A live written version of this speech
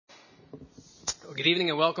Well, good evening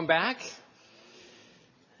and welcome back.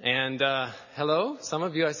 And hello, some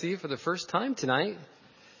of you I see for the first time tonight.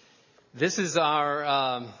 This is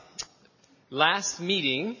our last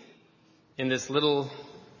meeting in this little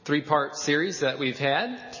three-part series that we've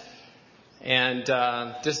had. And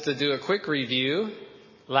just to do a quick review,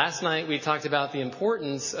 last night we talked about the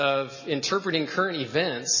importance of interpreting current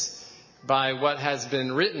events by what has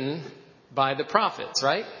been written by the prophets,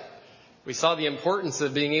 right? We saw the importance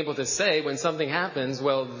of being able to say when something happens,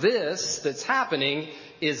 well, this that's happening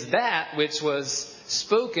is that which was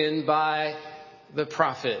spoken by the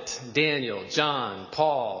prophet, Daniel, John,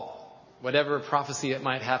 Paul, whatever prophecy it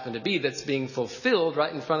might happen to be that's being fulfilled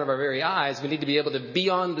right in front of our very eyes. We need to be able to be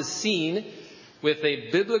on the scene with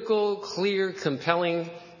a biblical, clear,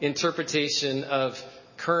 compelling interpretation of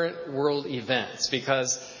current world events.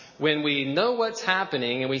 Because when we know what's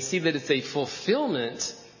happening and we see that it's a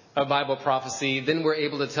fulfillment of Bible prophecy, then we're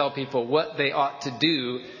able to tell people what they ought to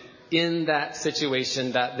do in that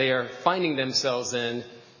situation that they are finding themselves in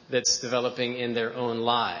that's developing in their own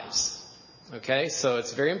lives. Okay, so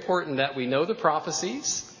it's very important that we know the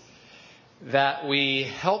prophecies, that we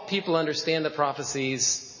help people understand the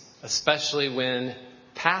prophecies, especially when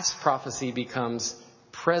past prophecy becomes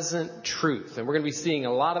present truth. And we're going to be seeing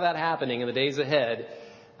a lot of that happening in the days ahead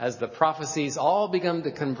as the prophecies all begin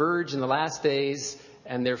to converge in the last days.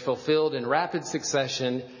 And they're fulfilled in rapid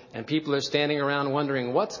succession, and people are standing around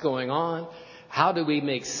wondering what's going on. How do we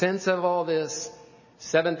make sense of all this?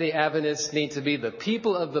 Seventh-day Adventists need to be the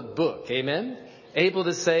people of the book, amen? Able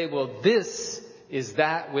to say, well, this is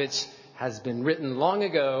that which has been written long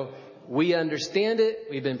ago. We understand it,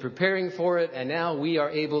 we've been preparing for it, and now we are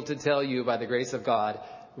able to tell you by the grace of God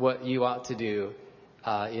what you ought to do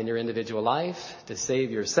in your individual life to save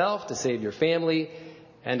yourself, to save your family,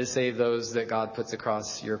 and to save those that God puts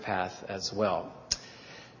across your path as well.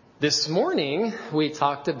 This morning, we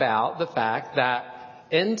talked about the fact that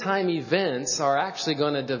end-time events are actually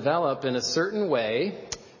going to develop in a certain way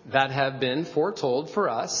that have been foretold for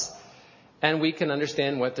us, and we can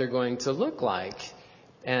understand what they're going to look like.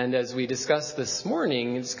 And as we discussed this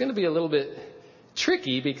morning, it's going to be a little bit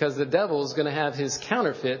tricky because the devil's going to have his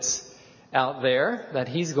counterfeits out there that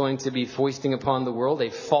he's going to be foisting upon the world,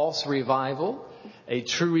 a false revival, a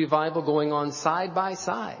true revival going on side by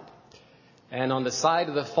side. And on the side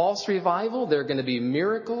of the false revival, there are going to be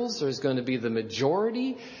miracles. There's going to be the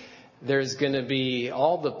majority. There's going to be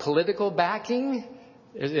all the political backing.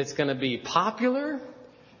 It's going to be popular.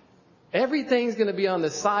 Everything's going to be on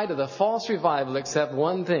the side of the false revival except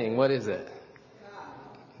one thing. What is it?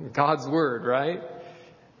 God's word, right?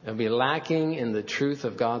 It'll be lacking in the truth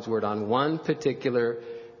of God's word on one particular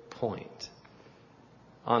point.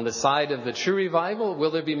 On the side of the true revival,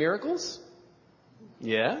 will there be miracles?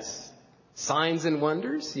 Yes. Signs and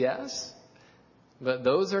wonders? Yes. But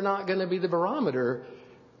those are not going to be the barometer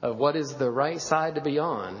of what is the right side to be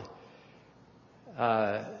on.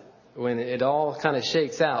 When it all kind of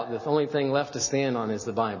shakes out, the only thing left to stand on is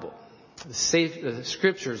the Bible. The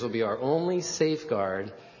scriptures will be our only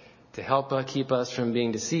safeguard to help keep us from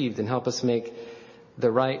being deceived and help us make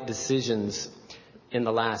the right decisions in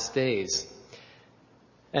the last days.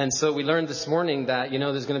 And so we learned this morning that,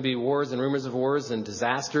 there's going to be wars and rumors of wars and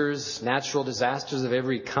disasters, natural disasters of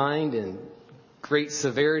every kind and great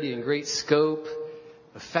severity and great scope,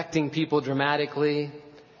 affecting people dramatically.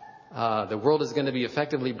 The world is going to be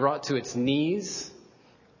effectively brought to its knees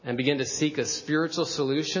and begin to seek a spiritual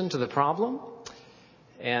solution to the problem.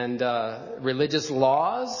 And religious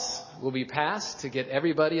laws will be passed to get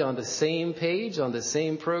everybody on the same page, on the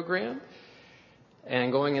same program,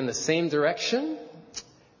 and going in the same direction.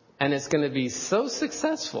 And it's going to be so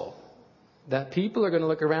successful that people are going to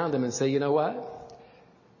look around them and say, you know what?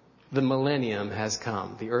 The millennium has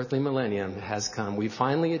come. The earthly millennium has come. We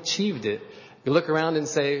finally achieved it. You look around and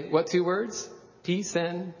say, what two words? Peace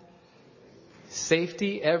and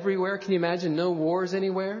safety everywhere. Can you imagine no wars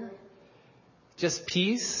anywhere? Just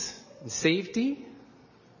peace and safety.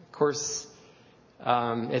 Of course,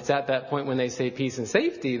 it's at that point when they say peace and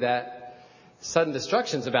safety that sudden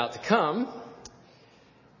destruction is about to come.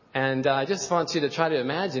 And I just want you to try to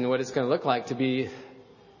imagine what it's going to look like to be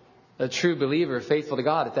a true believer, faithful to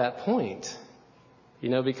God at that point.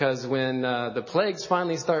 Because when the plagues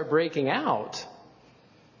finally start breaking out,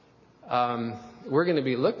 we're going to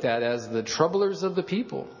be looked at as the troublers of the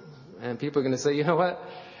people. And people are going to say, you know what?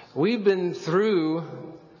 We've been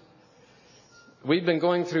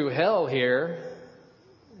going through hell here,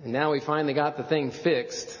 and now we finally got the thing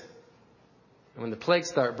fixed. And when the plagues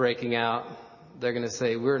start breaking out, they're going to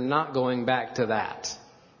say, we're not going back to that.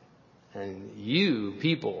 And you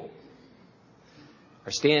people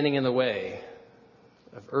are standing in the way.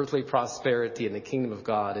 of earthly prosperity in the kingdom of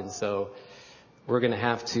God. And so we're going to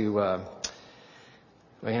have to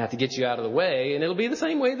get you out of the way. And it'll be the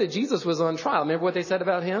same way that Jesus was on trial. Remember what they said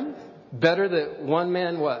about him? Better that one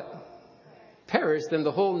man perish than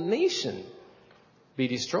the whole nation be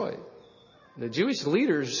destroyed. The Jewish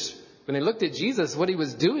leaders, when they looked at Jesus, what he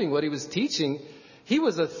was doing, what he was teaching, he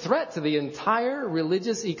was a threat to the entire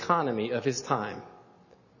religious economy of his time.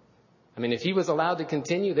 I mean, if he was allowed to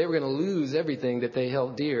continue, they were going to lose everything that they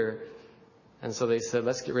held dear. And so they said,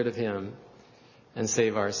 let's get rid of him and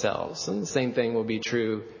save ourselves. And the same thing will be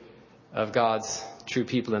true of God's true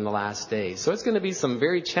people in the last days. So it's going to be some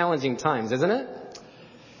very challenging times, isn't it?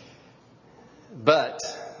 But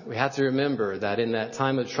we have to remember that in that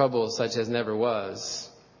time of trouble such as never was,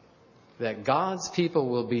 that God's people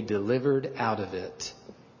will be delivered out of it.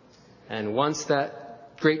 And once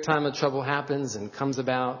that great time of trouble happens and comes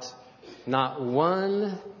about, not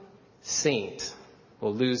one saint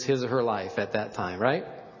will lose his or her life at that time, right?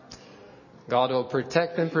 God will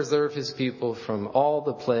protect and preserve his people from all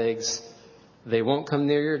the plagues. They won't come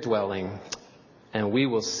near your dwelling. And we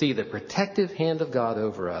will see the protective hand of God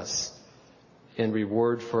over us in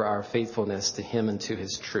reward for our faithfulness to him and to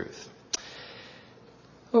his truth.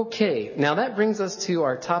 Okay, now that brings us to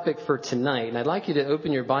our topic for tonight. And I'd like you to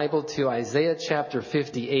open your Bible to Isaiah chapter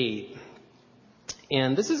 58.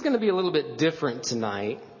 And this is going to be a little bit different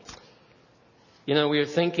tonight. You know, we are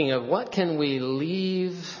thinking of what can we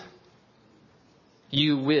leave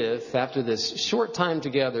you with after this short time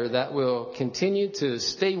together that will continue to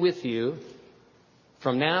stay with you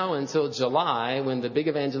from now until July when the big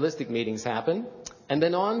evangelistic meetings happen, and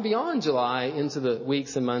then on beyond July into the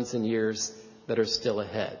weeks and months and years that are still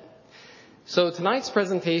ahead. So tonight's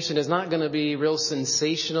presentation is not going to be real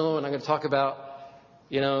sensational, and I'm going to talk about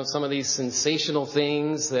some of these sensational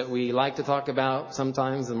things that we like to talk about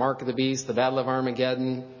sometimes, the mark of the beast, the battle of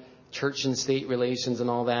Armageddon, church and state relations and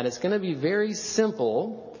all that. It's going to be very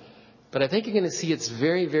simple, but I think you're going to see it's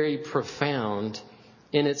very, very profound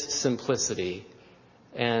in its simplicity.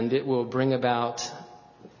 And it will bring about,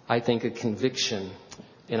 I think, a conviction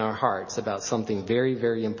in our hearts about something very,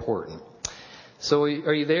 very important. So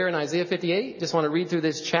are you there in Isaiah 58? Just want to read through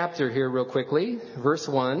this chapter here real quickly. Verse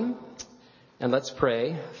 1. And let's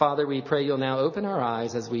pray. Father, we pray you'll now open our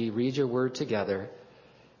eyes as we read your word together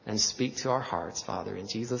and speak to our hearts, Father, in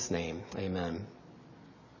Jesus' name. Amen.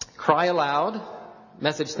 Cry aloud.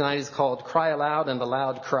 Message tonight is called Cry Aloud and the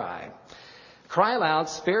Loud Cry. Cry aloud,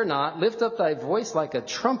 spare not, lift up thy voice like a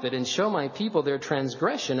trumpet and show my people their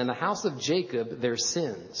transgression and the house of Jacob their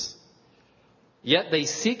sins. Yet they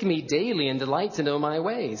seek me daily and delight to know my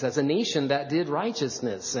ways, as a nation that did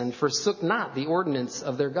righteousness and forsook not the ordinance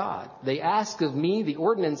of their God. They ask of me the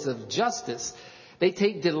ordinance of justice. They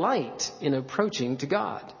take delight in approaching to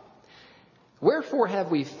God. Wherefore have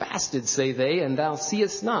we fasted, say they, and thou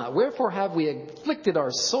seest not? Wherefore have we afflicted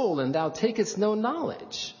our soul, and thou takest no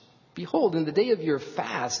knowledge? Behold, in the day of your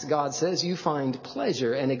fast, God says, you find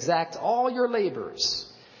pleasure and exact all your labors.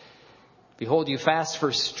 Behold, you fast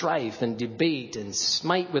for strife and debate and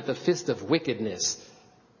smite with the fist of wickedness.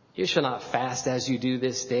 You shall not fast as you do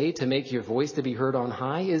this day to make your voice to be heard on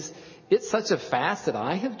high. Is it such a fast that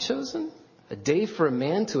I have chosen? A day for a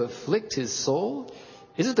man to afflict his soul?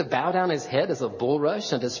 Is it to bow down his head as a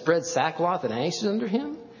bulrush and to spread sackcloth and ashes under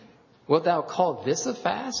him? Wilt thou call this a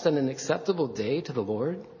fast and an acceptable day to the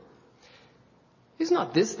Lord? Is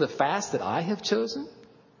not this the fast that I have chosen?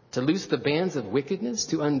 To loose the bands of wickedness,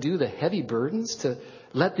 to undo the heavy burdens, to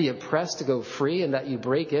let the oppressed to go free, and that you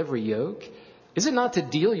break every yoke? Is it not to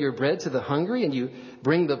deal your bread to the hungry, and you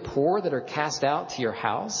bring the poor that are cast out to your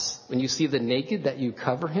house? When you see the naked, that you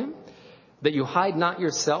cover him, that you hide not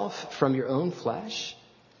yourself from your own flesh?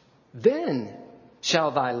 Then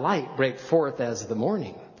shall thy light break forth as the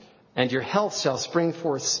morning, and your health shall spring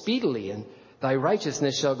forth speedily, and thy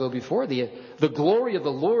righteousness shall go before thee. The glory of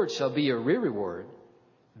the Lord shall be your reward.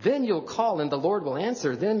 Then you'll call and the Lord will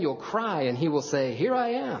answer. Then you'll cry and he will say, here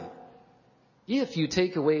I am. If you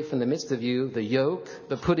take away from the midst of you the yoke,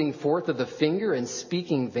 the putting forth of the finger and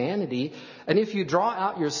speaking vanity, and if you draw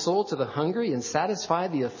out your soul to the hungry and satisfy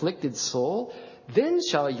the afflicted soul, then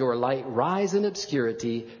shall your light rise in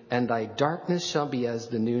obscurity and thy darkness shall be as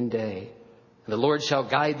the noonday. The Lord shall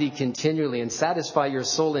guide thee continually and satisfy your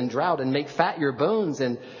soul in drought and make fat your bones,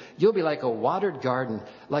 and you'll be like a watered garden,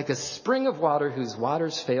 like a spring of water whose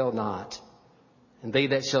waters fail not. And they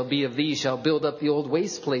that shall be of thee shall build up the old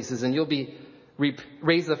waste places, and you'll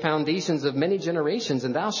raise the foundations of many generations,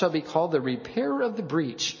 and thou shalt be called the repairer of the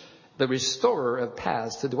breach, the restorer of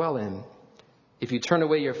paths to dwell in. if you turn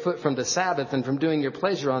away your foot from the Sabbath and from doing your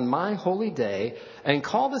pleasure on my holy day, and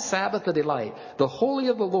call the Sabbath a delight, the holy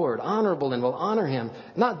of the Lord, honorable, and will honor him,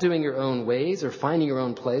 not doing your own ways or finding your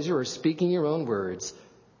own pleasure or speaking your own words,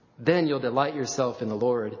 then you'll delight yourself in the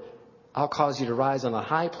Lord. I'll cause you to rise on the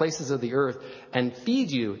high places of the earth and feed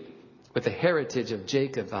you with the heritage of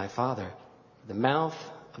Jacob thy father. The mouth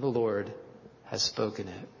of the Lord has spoken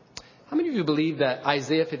it. How many of you believe that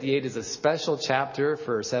Isaiah 58 is a special chapter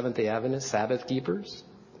for Seventh-day Adventist Sabbath keepers?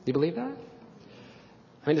 Do you believe that?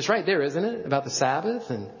 I mean, it's right there, isn't it? About the Sabbath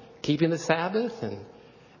and keeping the Sabbath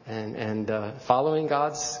and following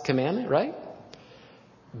God's commandment, right?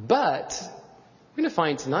 But we're going to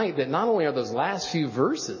find tonight that not only are those last few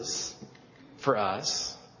verses for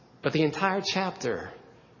us, but the entire chapter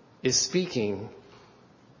is speaking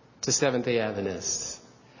to Seventh-day Adventists.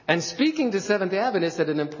 And speaking to Seventh-day Adventists at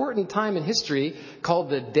an important time in history called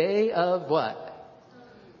the Day of what?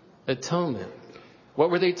 Atonement. What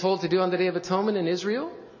were they told to do on the Day of Atonement in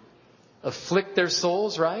Israel? Afflict their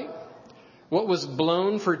souls, right? What was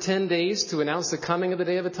blown for 10 days to announce the coming of the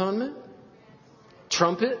Day of Atonement?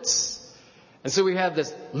 Trumpets. And so we have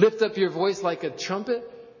this lift up your voice like a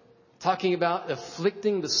trumpet, talking about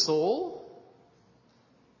afflicting the soul.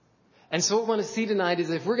 And so what we want to see tonight is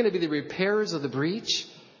if we're going to be the repairers of the breach,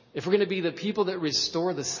 if we're going to be the people that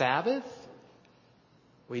restore the Sabbath,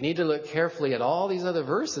 we need to look carefully at all these other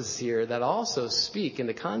verses here that also speak in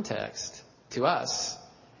the context to us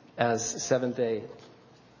as Seventh-day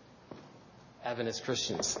Adventist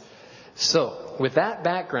Christians. So, with that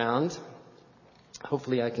background,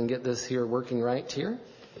 hopefully I can get this here working right here.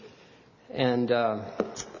 And I'm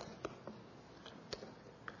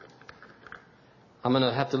going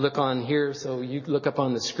to have to look on here, so you look up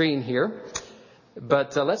on the screen here.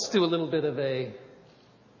 But let's do a little bit of a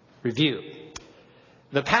review.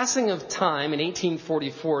 The passing of time in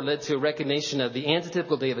 1844 led to a recognition of the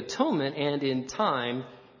antitypical Day of Atonement and in time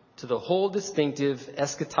to the whole distinctive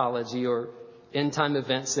eschatology or end-time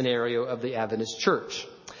event scenario of the Adventist Church.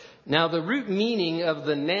 Now, the root meaning of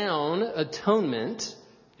the noun atonement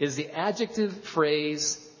is the adjective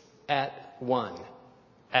phrase at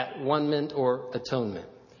one-ment or atonement.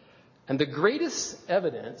 And the greatest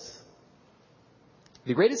evidence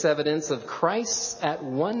of Christ's at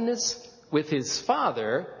oneness with his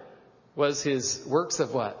Father was his works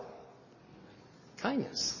of what?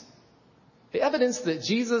 Kindness. The evidence that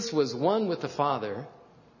Jesus was one with the Father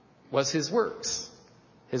was his works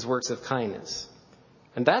of kindness.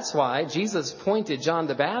 And that's why Jesus pointed John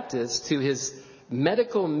the Baptist to his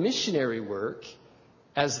medical missionary work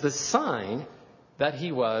as the sign that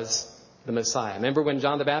he was the Messiah. Remember when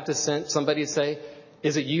John the Baptist sent somebody to say,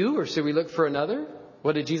 "Is it you, or should we look for another?"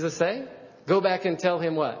 What did Jesus say? Go back and tell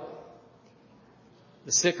him what?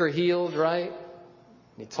 The sick are healed, right?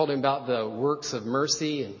 He told him about the works of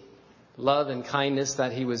mercy and love and kindness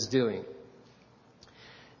that he was doing.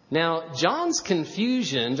 Now, John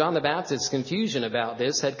the Baptist's confusion about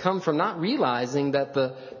this had come from not realizing that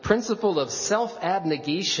the principle of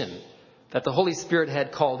self-abnegation that the Holy Spirit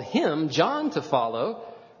had called him, John, to follow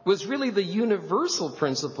was really the universal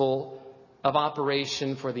principle of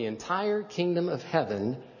operation for the entire kingdom of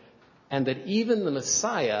heaven, and that even the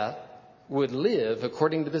Messiah would live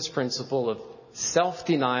according to this principle of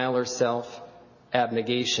self-denial or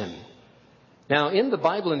self-abnegation. Now, in the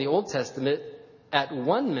Bible, in the Old Testament, at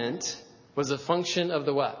one-ment was a function of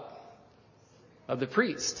the what? Of the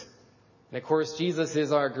priest. And of course, Jesus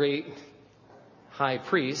is our great high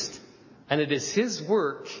priest, and it is his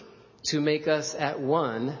work to make us at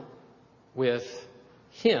one with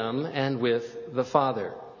him and with the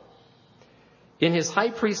Father. In his high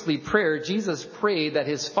priestly prayer, Jesus prayed that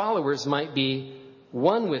his followers might be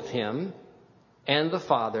one with him and the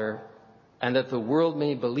Father, and that the world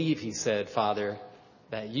may believe, he said, Father,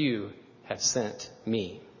 that you have sent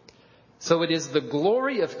me. So it is the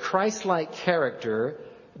glory of Christ-like character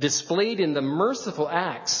displayed in the merciful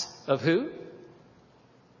acts of who?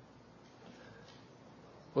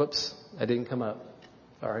 Whoops, I didn't come up.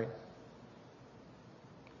 Sorry.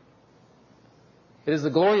 It is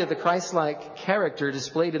the glory of the Christ-like character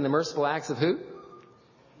displayed in the merciful acts of who?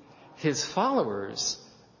 His followers,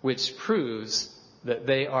 which proves that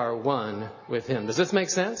they are one with him. Does this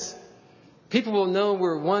make sense? People will know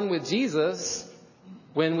we're one with Jesus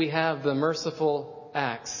when we have the merciful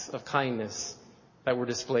acts of kindness that were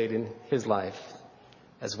displayed in his life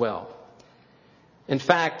as well. In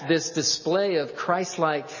fact, this display of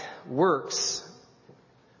Christ-like works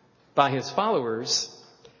by his followers,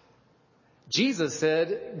 Jesus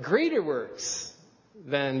said, greater works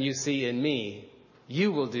than you see in me,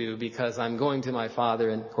 you will do, because I'm going to my Father,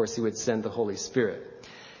 and of course he would send the Holy Spirit.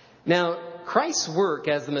 Now, Christ's work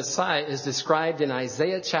as the Messiah is described in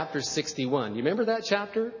Isaiah chapter 61. You remember that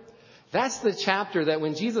chapter? That's the chapter that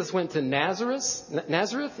when Jesus went to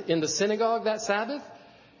Nazareth in the synagogue that Sabbath,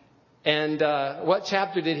 and what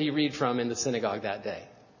chapter did he read from in the synagogue that day?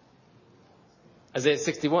 Isaiah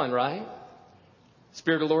 61, right?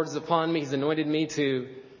 Spirit of the Lord is upon me. He's anointed me to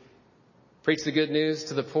preach the good news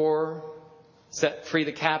to the poor, set free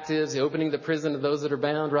the captives, the opening the prison of those that are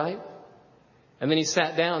bound, right? And then he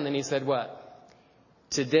sat down and he said what?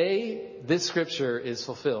 Today, this scripture is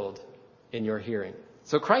fulfilled in your hearing.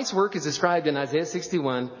 So Christ's work is described in Isaiah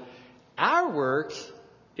 61. Our work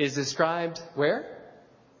is described where?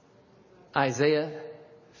 Isaiah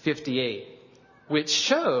 58, which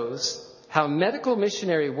shows how medical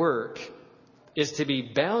missionary work is to be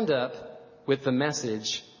bound up with the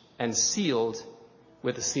message and sealed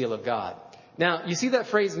with the seal of God. Now, you see that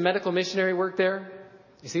phrase medical missionary work there?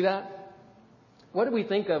 You see that? What do we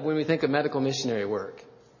think of when we think of medical missionary work?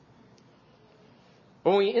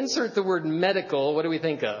 When we insert the word medical, what do we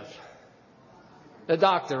think of? A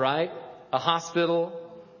doctor, right? A hospital,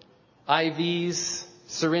 IVs,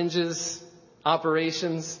 syringes,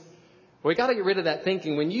 operations. We got to get rid of that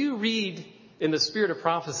thinking. When you read in the spirit of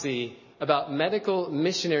prophecy about medical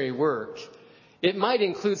missionary work, it might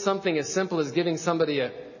include something as simple as giving somebody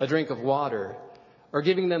a drink of water or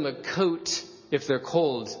giving them a coat if they're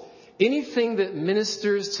cold. Anything that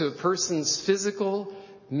ministers to a person's physical,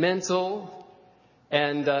 mental,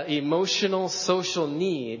 and emotional, social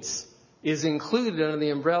needs is included under the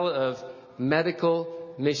umbrella of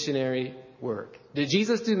medical missionary work. Did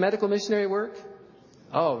Jesus do medical missionary work?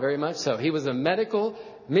 Oh, very much so. He was a medical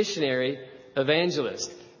missionary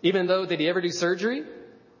evangelist. Even though, did he ever do surgery?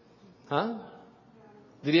 Huh?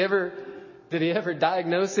 Did he ever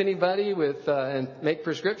diagnose anybody with and make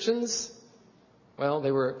prescriptions? Well,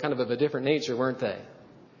 they were kind of a different nature, weren't they?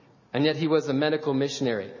 And yet he was a medical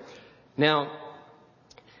missionary. Now,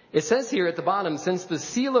 it says here at the bottom, since the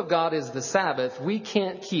seal of God is the Sabbath, we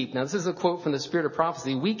can't keep. Now, this is a quote from the Spirit of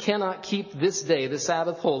Prophecy. We cannot keep this day, the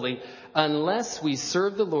Sabbath, holy unless we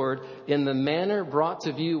serve the Lord in the manner brought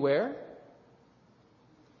to view where?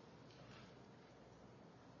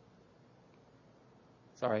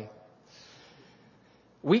 Sorry.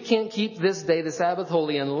 We can't keep this day, the Sabbath,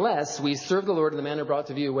 holy unless we serve the Lord in the manner brought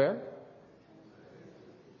to view where?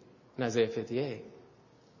 In Isaiah 58.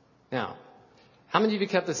 Now, how many of you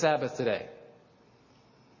kept the Sabbath today?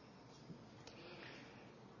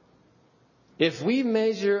 If we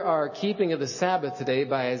measure our keeping of the Sabbath today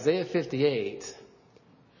by Isaiah 58,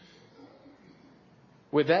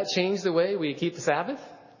 would that change the way we keep the Sabbath?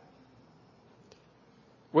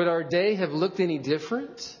 Would our day have looked any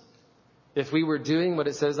different if we were doing what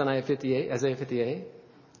it says on Isaiah 58?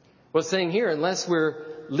 Well, it's saying here, unless we're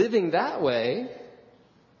living that way,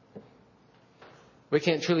 we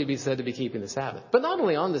can't truly be said to be keeping the Sabbath. But not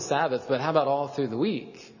only on the Sabbath, but how about all through the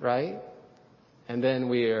week, right? And then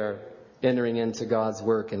we are entering into God's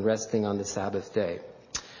work and resting on the Sabbath day.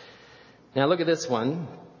 Now look at this one.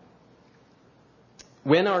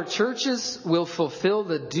 When our churches will fulfill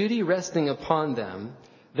the duty resting upon them,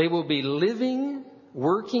 they will be living,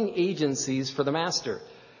 working agencies for the Master.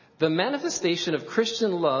 The manifestation of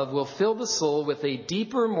Christian love will fill the soul with a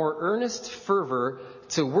deeper, more earnest fervor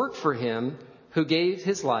to work for Him who gave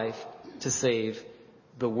His life to save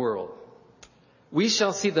the world. We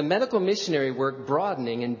shall see the medical missionary work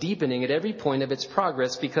broadening and deepening at every point of its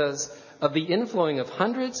progress because of the inflowing of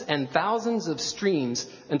hundreds and thousands of streams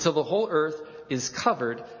until the whole earth is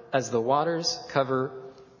covered as the waters cover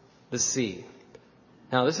the sea.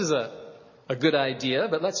 Now, this is a good idea,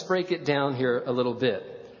 but let's break it down here a little bit.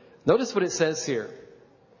 Notice what it says here.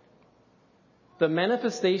 The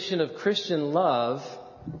manifestation of Christian love...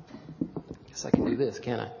 I guess I can do this,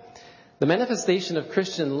 can't I? The manifestation of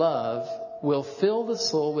Christian love will fill the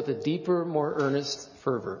soul with a deeper, more earnest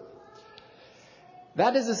fervor.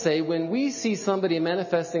 That is to say, when we see somebody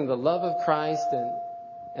manifesting the love of Christ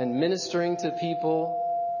and ministering to people,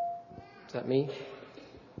 is that me?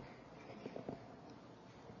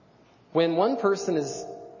 When one person is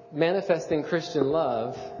manifesting Christian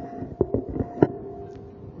love,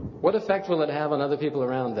 what effect will it have on other people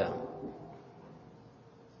around them?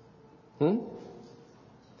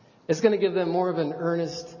 It's going to give them more of an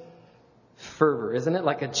earnest fervor, isn't it?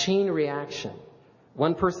 Like a chain reaction.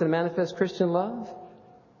 One person manifests Christian love,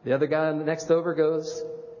 the other guy next over goes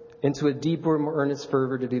into a deeper, more earnest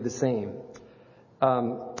fervor to do the same.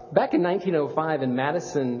 Back in 1905 in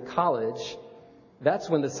Madison College, that's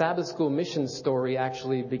when the Sabbath School mission story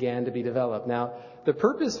actually began to be developed. Now, the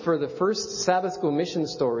purpose for the first Sabbath School mission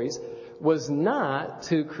stories was not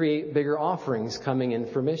to create bigger offerings coming in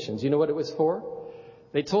for missions. You know what it was for?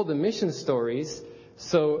 They told the mission stories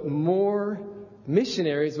so more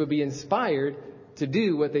missionaries would be inspired to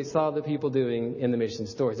do what they saw the people doing in the mission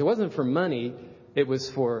stories. It wasn't for money, it was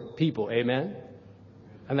for people. Amen?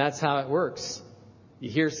 And that's how it works. You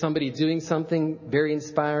hear somebody doing something very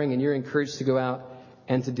inspiring and you're encouraged to go out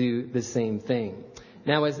and to do the same thing.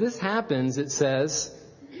 Now, as this happens, it says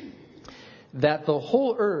that the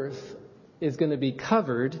whole earth is going to be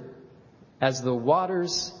covered as the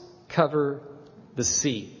waters cover the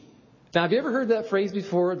sea. Now, have you ever heard that phrase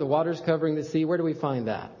before, the waters covering the sea? Where do we find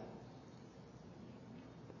that?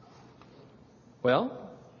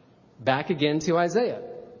 Well, back again to Isaiah.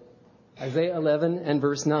 Isaiah 11 and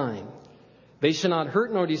verse 9. They shall not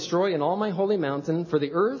hurt nor destroy in all my holy mountain, for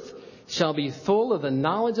the earth shall be full of the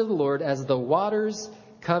knowledge of the Lord as the waters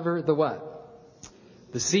cover the what?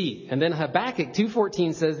 The sea. And then Habakkuk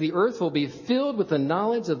 2:14 says, the earth will be filled with the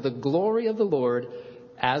knowledge of the glory of the Lord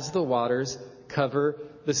as the waters cover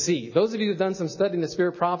the sea. Those of you who have done some study in the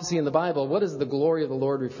spirit of prophecy in the Bible, what is the glory of the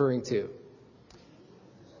Lord referring to?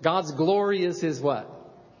 God's glory is his what?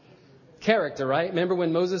 Character, right? Remember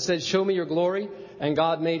when Moses said, show me your glory? And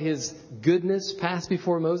God made his goodness pass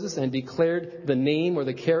before Moses and declared the name or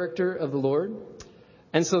the character of the Lord.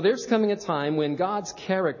 And so there's coming a time when God's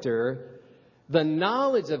character, the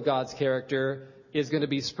knowledge of God's character, is going to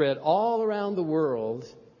be spread all around the world,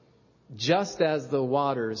 just as the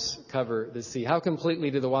waters cover the sea. How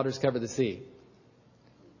completely do the waters cover the sea?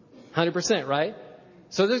 100%, right?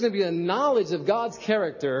 So there's going to be a knowledge of God's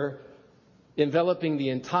character enveloping the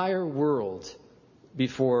entire world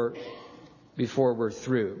before we're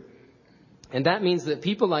through. And that means that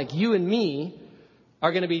people like you and me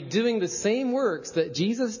are going to be doing the same works that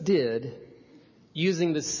Jesus did,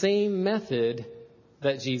 using the same method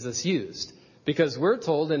that Jesus used. Because we're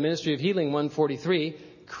told in Ministry of Healing 143,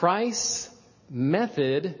 Christ's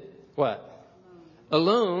method, what?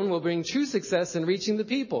 Alone will bring true success in reaching the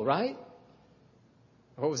people, right?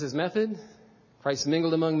 What was his method? Christ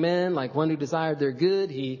mingled among men like one who desired their good.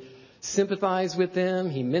 He sympathized with them.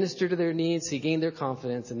 He ministered to their needs. He gained their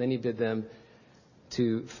confidence. And then he bid them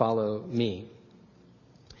to follow me.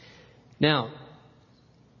 Now,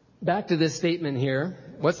 back to this statement here.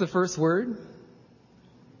 What's the first word?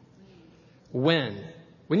 When.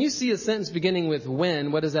 When you see a sentence beginning with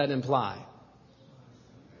when, what does that imply?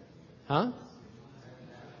 Huh?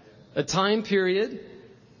 A time period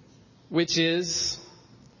which is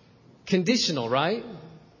conditional, right?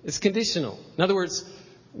 It's conditional. In other words,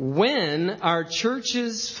 when our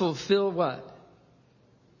churches fulfill what?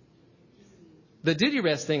 The duty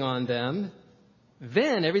resting on them,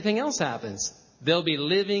 then everything else happens. They'll be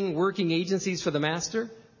living, working agencies for the Master.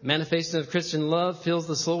 Manifestation of Christian love fills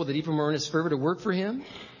the soul with a deeper, more earnest fervor to work for him.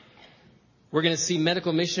 We're going to see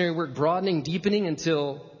medical missionary work broadening, deepening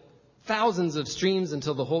until thousands of streams,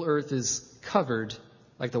 until the whole earth is covered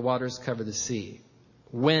like the waters cover the sea.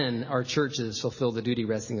 When our churches fulfill the duty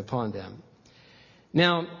resting upon them.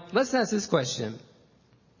 Now, let's ask this question.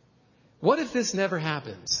 What if this never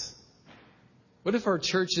happens? What if our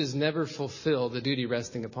churches never fulfill the duty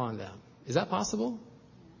resting upon them? Is that possible?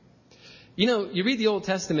 You know, you read the Old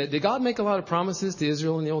Testament. Did God make a lot of promises to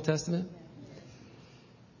Israel in the Old Testament?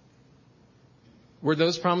 Were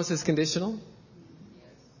those promises conditional?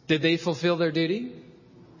 Did they fulfill their duty?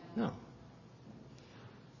 No.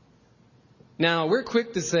 Now, we're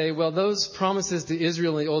quick to say, well, those promises to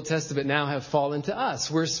Israel in the Old Testament now have fallen to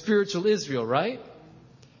us. We're spiritual Israel, right?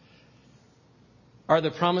 Are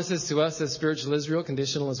the promises to us as spiritual Israel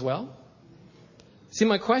conditional as well? See,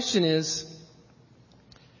 my question is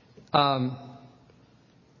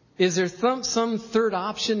there some third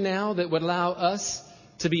option now that would allow us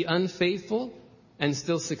to be unfaithful and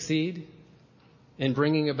still succeed in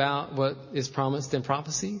bringing about what is promised in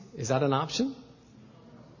prophecy? Is that an option?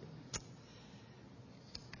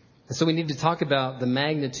 And so we need to talk about the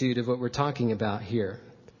magnitude of what we're talking about here.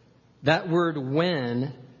 That word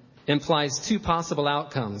when implies two possible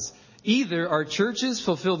outcomes. Either our churches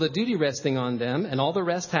fulfill the duty resting on them and all the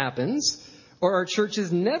rest happens, or our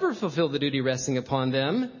churches never fulfill the duty resting upon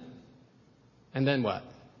them, and then what?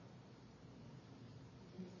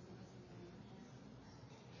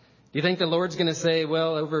 Do you think the Lord's going to say,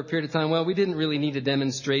 well, over a period of time, well, we didn't really need a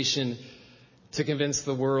demonstration to convince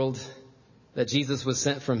the world that Jesus was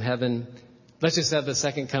sent from heaven. Let's just have the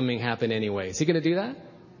second coming happen anyway. Is he going to do that?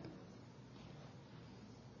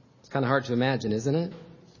 It's kind of hard to imagine, isn't it?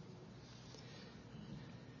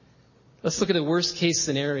 Let's look at a worst case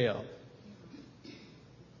scenario.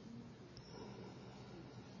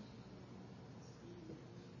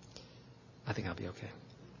 I think I'll be okay.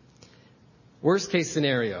 Worst case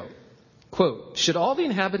scenario. Quote, should all the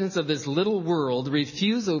inhabitants of this little world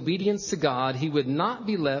refuse obedience to God, he would not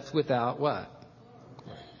be left without what?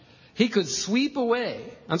 He could sweep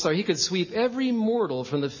every mortal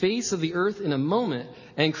from the face of the earth in a moment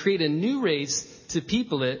and create a new race to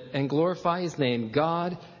people it and glorify his name.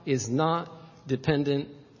 God is not dependent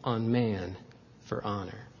on man for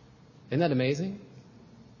honor. Isn't that amazing?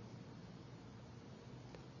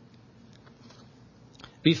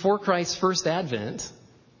 Before Christ's first advent,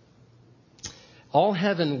 all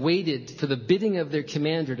heaven waited for the bidding of their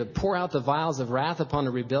commander to pour out the vials of wrath upon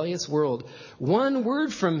a rebellious world. One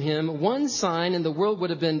word from him, one sign, and the world would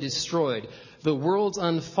have been destroyed. The world's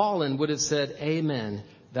unfallen would have said, Amen.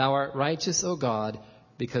 Thou art righteous, O God,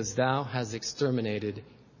 because thou hast exterminated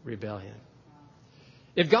rebellion.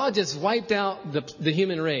 If God just wiped out the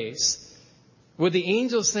human race, would the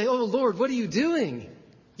angels say, oh, Lord, what are you doing?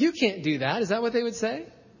 You can't do that. Is that what they would say?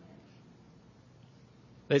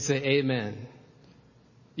 They'd say, Amen.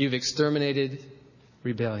 You've exterminated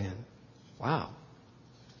rebellion. Wow.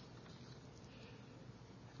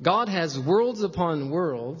 God has worlds upon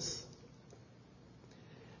worlds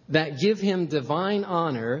that give him divine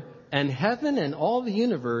honor, and heaven and all the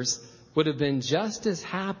universe would have been just as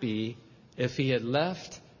happy if he had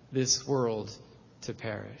left this world to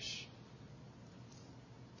perish.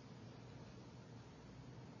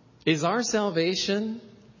 Is the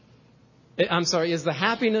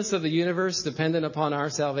happiness of the universe dependent upon our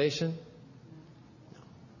salvation? No.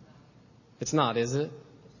 It's not, is it?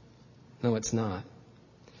 No, it's not.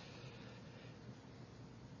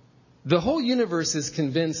 The whole universe is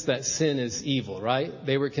convinced that sin is evil, right?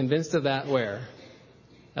 They were convinced of that where?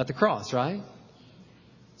 At the cross, right?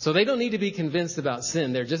 So they don't need to be convinced about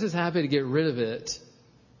sin. They're just as happy to get rid of it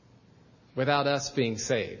without us being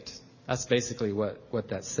saved. That's basically what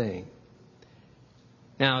that's saying.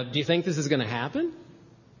 Now, do you think this is going to happen?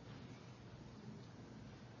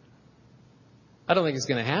 I don't think it's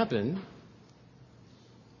going to happen.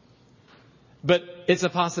 But it's a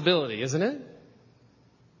possibility, isn't it?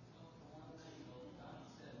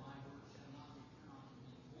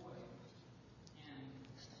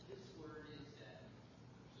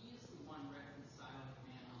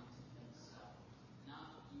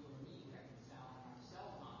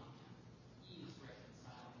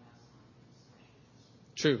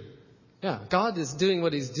 True. Yeah, God is doing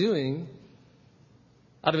what he's doing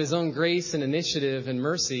out of his own grace and initiative and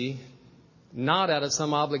mercy, not out of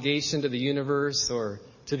some obligation to the universe or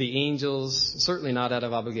to the angels, certainly not out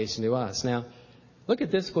of obligation to us. Now, look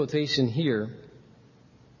at this quotation here.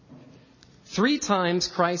 3 times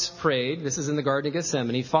Christ prayed, this is in the Garden of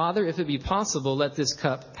Gethsemane, Father, if it be possible, let this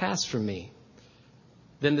cup pass from me.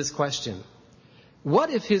 Then this question,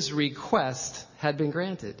 what if his request had been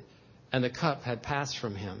granted and the cup had passed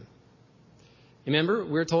from him? Remember,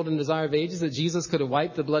 we're told in Desire of Ages that Jesus could have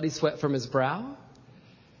wiped the bloody sweat from his brow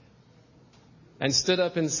and stood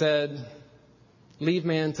up and said, leave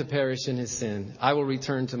man to perish in his sin. I will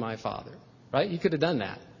return to my Father. Right? He could have done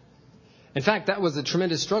that. In fact, that was a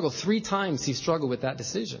tremendous struggle. 3 times he struggled with that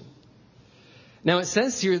decision. Now it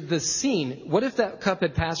says here, the scene, what if that cup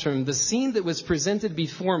had passed from him? The scene that was presented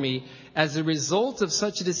before me as a result of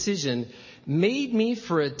such a decision made me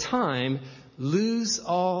for a time lose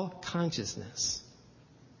all consciousness.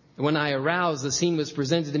 When I aroused, the scene was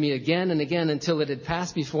presented to me again and again until it had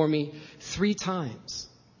passed before me 3 times.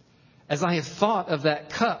 As I have thought of that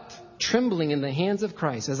cup trembling in the hands of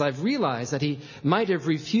Christ, as I've realized that he might have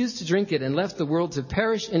refused to drink it and left the world to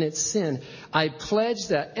perish in its sin, I pledge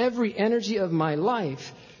that every energy of my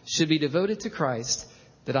life should be devoted to Christ,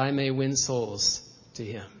 that I may win souls to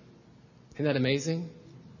him. Isn't that amazing?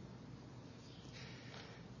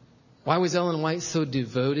 Why was Ellen White so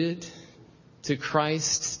devoted to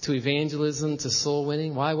Christ, to evangelism, to soul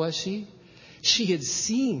winning? Why was she? She had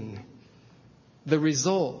seen the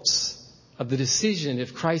results of the decision.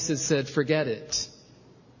 If Christ had said, forget it,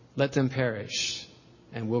 let them perish,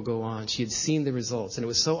 and we'll go on. She had seen the results, and it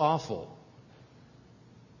was so awful.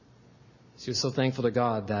 She was so thankful to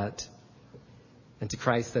God and to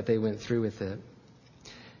Christ that they went through with it.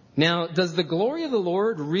 Now, does the glory of the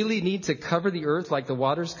Lord really need to cover the earth like the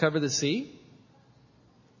waters cover the sea?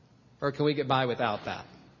 Or can we get by without that?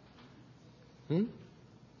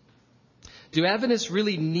 Do Adventists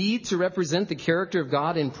really need to represent the character of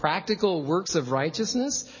God in practical works of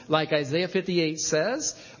righteousness, like Isaiah 58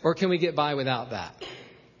 says? Or can we get by without that?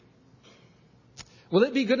 Will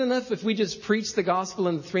it be good enough if we just preach the gospel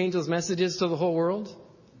and the 3 angels' messages to the whole world?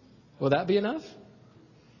 Will that be enough?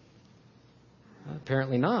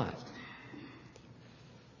 Apparently not.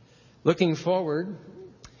 Looking forward,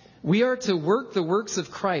 we are to work the works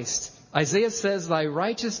of Christ Isaiah says, thy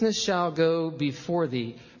righteousness shall go before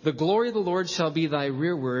thee. The glory of the Lord shall be thy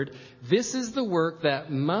rearward. This is the work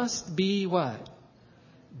that must be what?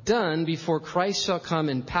 Done before Christ shall come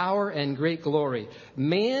in power and great glory.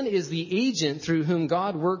 Man is the agent through whom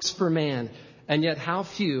God works for man. And yet how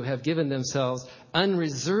few have given themselves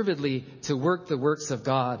unreservedly to work the works of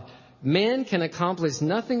God. Man can accomplish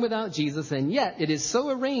nothing without Jesus, and yet it is so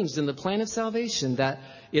arranged in the plan of salvation that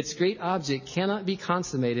its great object cannot be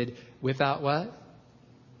consummated without what?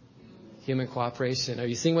 Human cooperation. Are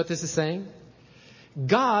you seeing what this is saying?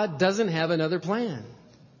 God doesn't have another plan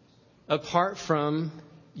apart from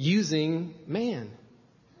using man.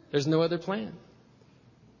 There's no other plan.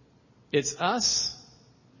 It's us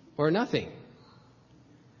or nothing.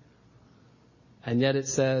 And yet it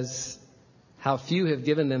says, how few have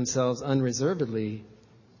given themselves unreservedly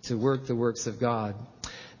to work the works of God.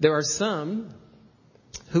 There are some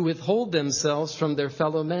who withhold themselves from their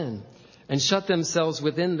fellow men and shut themselves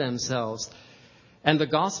within themselves. And the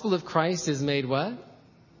gospel of Christ is made what?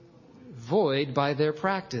 Void by their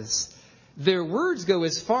practice. Their words go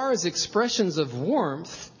as far as expressions of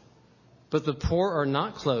warmth, but the poor are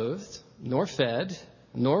not clothed, nor fed,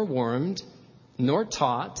 nor warmed, nor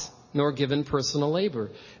taught, nor given personal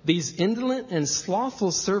labor. These indolent and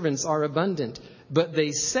slothful servants are abundant, but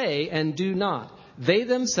they say and do not. They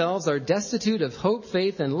themselves are destitute of hope,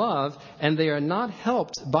 faith, and love, and they are not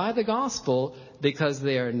helped by the gospel because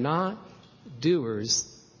they are not doers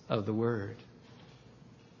of the word.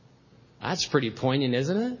 That's pretty poignant,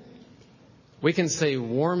 isn't it? We can say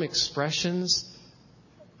warm expressions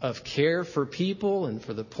of care for people and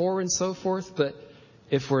for the poor and so forth, but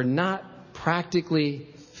if we're not practically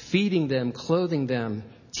feeding them, clothing them,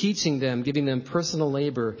 teaching them, giving them personal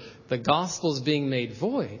labor, the gospel is being made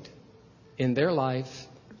void in their life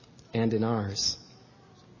and in ours.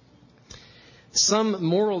 Some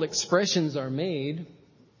moral expressions are made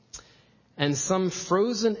and some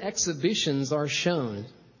frozen exhibitions are shown.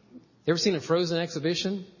 You ever seen a frozen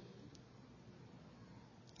exhibition?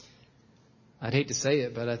 I'd hate to say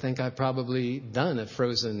it, but I think I've probably done a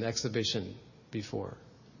frozen exhibition before.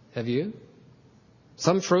 Have you?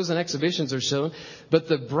 Some frozen exhibitions are shown, but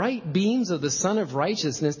the bright beams of the Sun of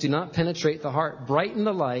Righteousness do not penetrate the heart, brighten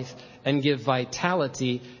the life, and give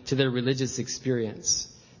vitality to their religious experience.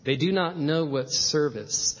 They do not know what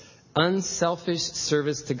service, unselfish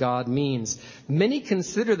service to God means. Many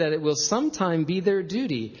consider that it will sometime be their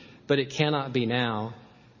duty, but it cannot be now.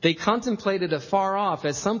 They contemplate it afar off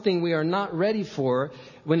as something we are not ready for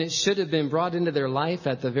when it should have been brought into their life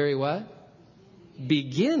at the very what?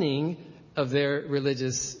 Beginning of their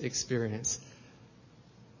religious experience.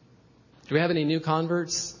 Do we have any new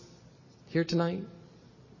converts here tonight?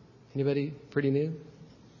 Anybody pretty new?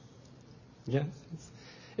 Yeah.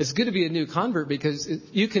 It's good to be a new convert because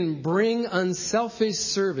you can bring unselfish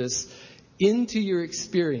service into your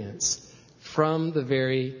experience from the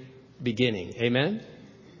very beginning. Amen?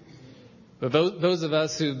 But those of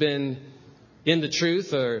us who've been in the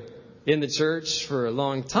truth or in the church for a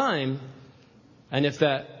long time, and if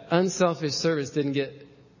that unselfish service didn't get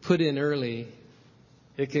put in early,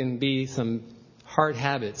 it can be some hard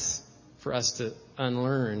habits for us to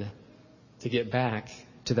unlearn to get back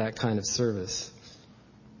to that kind of service.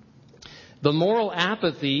 The moral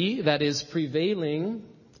apathy that is prevailing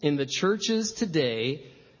in the churches today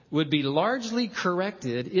would be largely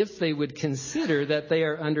corrected if they would consider that they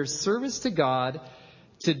are under service to God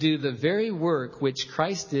to do the very work which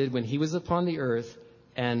Christ did when he was upon the earth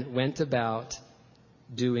and went about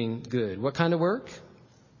doing good. What kind of work?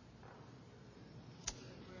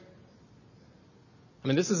 I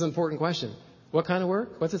mean, this is an important question. What kind of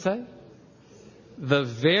work? What's it say? The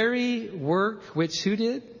very work which who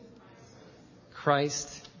did?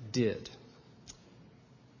 Christ did.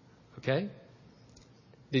 Okay?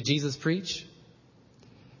 Did Jesus preach?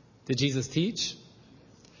 Did Jesus teach?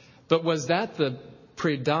 But was that the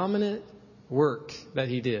predominant work that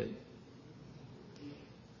he did?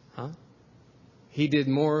 Huh? He did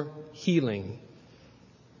more healing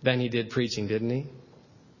than he did preaching, didn't he?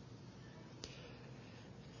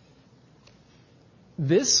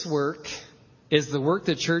 This work is the work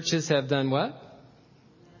the churches have done what?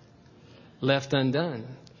 Left undone.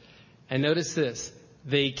 And notice this.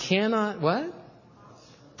 They cannot what?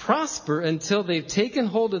 Prosper until they've taken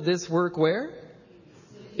hold of this work where?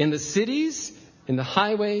 In the cities, in the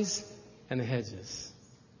highways, and the hedges.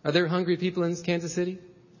 Are there hungry people in Kansas City?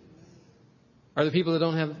 Are there people that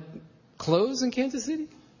don't have clothes in Kansas City?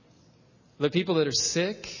 Are there people that are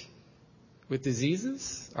sick with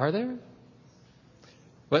diseases? Are there?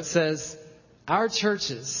 What says our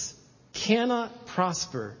churches cannot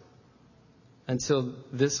prosper until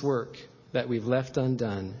this work that we've left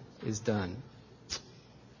undone is done.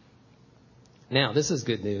 Now, this is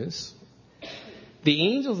good news.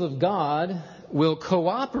 The angels of God will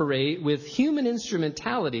cooperate with human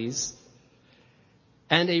instrumentalities,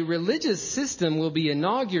 and a religious system will be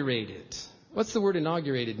inaugurated. What's the word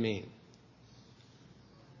inaugurated mean?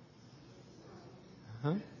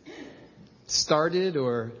 Started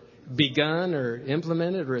or begun or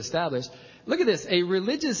implemented or established. Look at this. A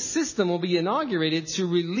religious system will be inaugurated to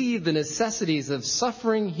relieve the necessities of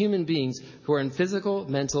suffering human beings who are in physical,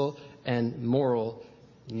 mental, and moral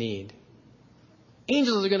need.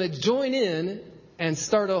 Angels are going to join in and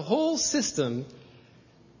start a whole system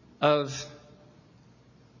of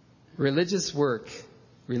religious work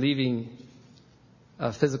relieving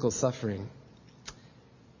physical suffering.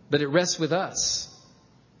 But it rests with us.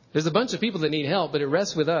 There's a bunch of people that need help, but it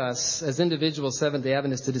rests with us as individual Seventh-day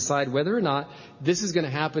Adventists to decide whether or not this is going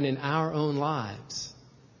to happen in our own lives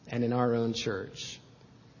and in our own church.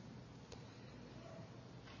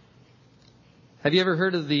 Have you ever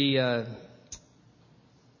heard of the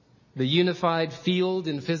unified field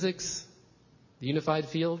in physics? The unified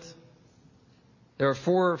field? There are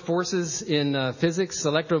 4 forces in physics: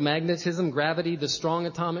 electromagnetism, gravity, the strong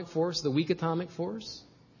atomic force, the weak atomic force.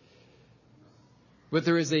 But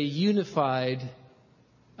there is a unified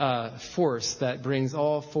force that brings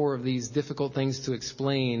all 4 of these difficult things to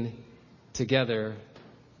explain together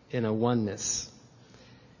in a oneness.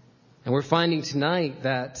 And we're finding tonight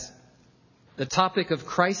that the topic of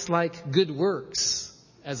Christ-like good works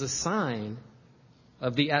as a sign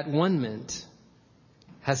of the at-one-ment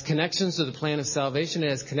has connections to the plan of salvation.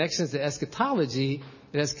 It has connections to eschatology.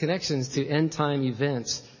 It has connections to end-time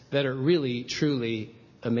events that are really, truly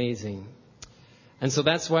amazing. And so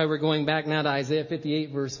that's why we're going back now to Isaiah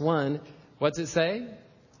 58, verse 1. What's it say?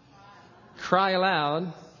 Cry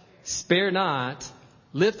aloud, spare not,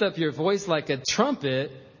 lift up your voice like a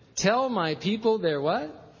trumpet, tell my people their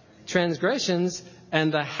what? Transgressions,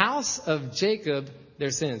 and the house of Jacob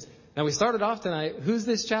their sins. Now we started off tonight. Who's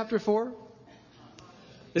this chapter for?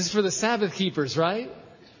 This is for the Sabbath keepers, right?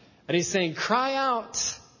 And he's saying, cry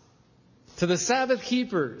out to the Sabbath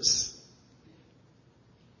keepers.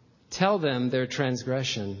 Tell them their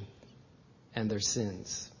transgression and their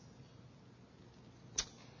sins.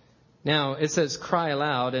 Now, it says cry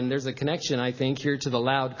aloud, and there's a connection, I think, here to the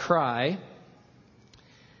loud cry.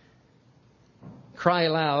 Cry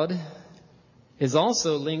aloud is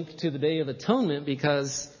also linked to the Day of Atonement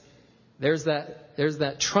because there's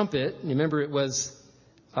that trumpet. Remember, it was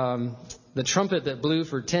the trumpet that blew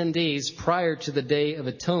for 10 days prior to the Day of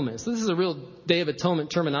Atonement. So this is a real Day of Atonement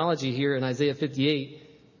terminology here in Isaiah 58.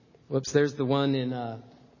 Whoops, there's the one in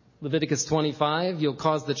Leviticus 25. You'll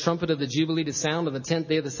cause the trumpet of the Jubilee to sound on the 10th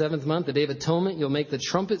day of the 7th month, the Day of Atonement. You'll make the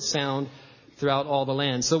trumpet sound throughout all the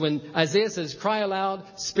land. So when Isaiah says, cry aloud,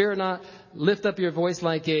 spare not, lift up your voice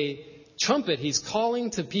like a trumpet, he's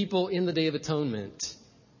calling to people in the Day of Atonement,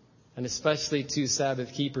 and especially to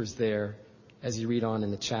Sabbath keepers there as you read on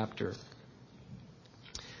in the chapter.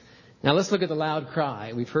 Now let's look at the loud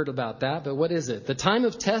cry. We've heard about that, but what is it? The time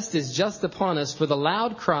of test is just upon us, for the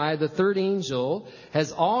loud cry, the third angel,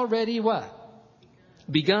 has already what?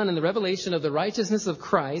 Begun in the revelation of the righteousness of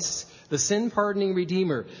Christ, the sin-pardoning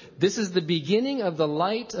Redeemer. This is the beginning of the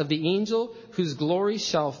light of the angel, whose glory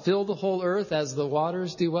shall fill the whole earth as the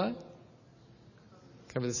waters do what?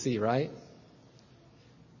 Cover the sea, right?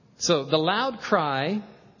 So the loud cry,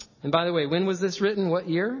 and by the way, when was this written? What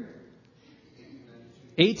year?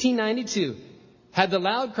 1892. Had the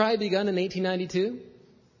loud cry begun in 1892?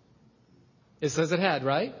 It says it had,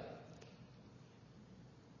 right?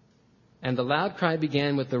 And the loud cry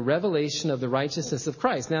began with the revelation of the righteousness of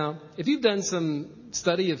Christ. Now, if you've done some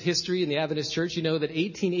study of history in the Adventist Church, you know that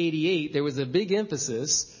 1888, there was a big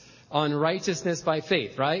emphasis on righteousness by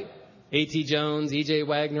faith, right? A.T. Jones, E.J.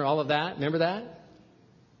 Wagner, all of that. Remember that?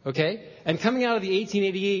 Okay. And coming out of the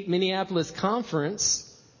 1888 Minneapolis Conference,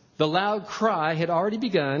 the loud cry had already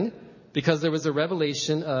begun because there was a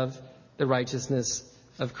revelation of the righteousness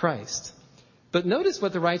of Christ. But notice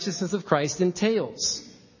what the righteousness of Christ entails.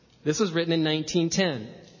 This was written in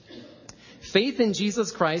 1910. Faith in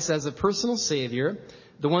Jesus Christ as a personal Savior,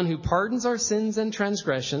 the one who pardons our sins and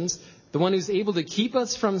transgressions, the one who's able to keep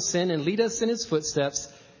us from sin and lead us in His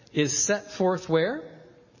footsteps, is set forth where?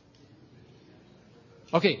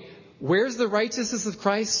 Okay, where's the righteousness of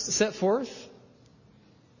Christ set forth?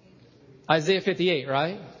 Isaiah 58,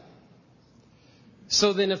 right?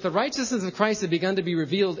 So then if the righteousness of Christ had begun to be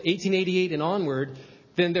revealed 1888 and onward,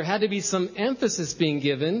 then there had to be some emphasis being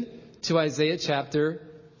given to Isaiah chapter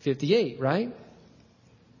 58, right?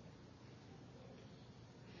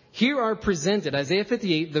 Here are presented, Isaiah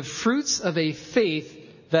 58, the fruits of a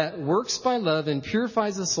faith that works by love and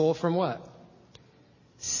purifies the soul from what?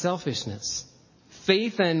 Selfishness.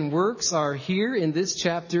 Faith and works are here in this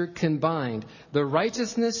chapter combined. Thy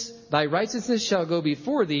righteousness shall go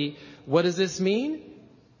before thee. What does this mean?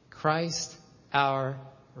 Christ our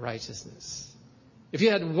righteousness. If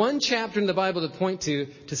you had one chapter in the Bible to point to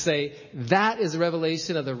say, that is a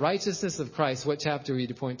revelation of the righteousness of Christ, what chapter would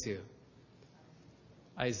you point to?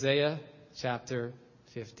 Isaiah chapter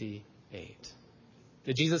 58.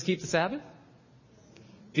 Did Jesus keep the Sabbath?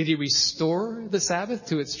 Did he restore the Sabbath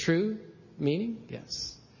to its true meaning?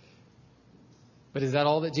 Yes. But is that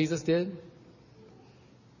all that Jesus did?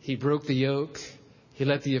 He broke the yoke. He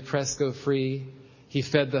let the oppressed go free. He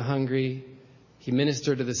fed the hungry. He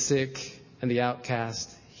ministered to the sick and the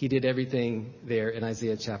outcast. He did everything there in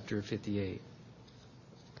Isaiah chapter 58.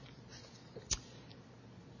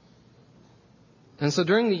 And so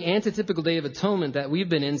during the antitypical Day of Atonement that we've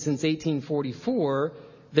been in since 1844,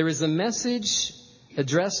 there is a message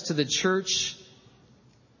addressed to the church.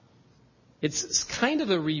 It's kind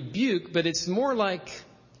of a rebuke, but it's more like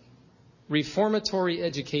reformatory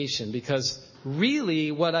education, because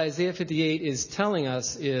really what Isaiah 58 is telling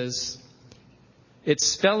us is it's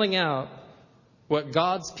spelling out what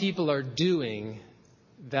God's people are doing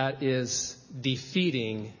that is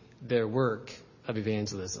defeating their work of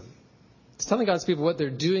evangelism. It's telling God's people what they're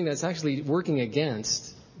doing that's actually working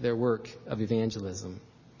against their work of evangelism.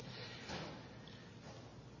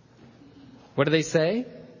 What do they say?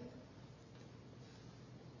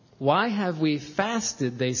 Why have we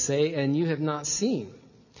fasted, they say, and you have not seen?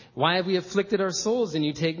 Why have we afflicted our souls and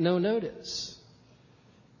you take no notice?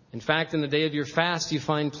 In fact, in the day of your fast, you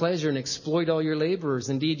find pleasure and exploit all your laborers.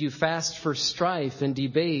 Indeed, you fast for strife and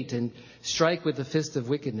debate and strike with the fist of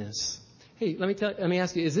wickedness. Hey, let me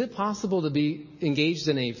ask you, is it possible to be engaged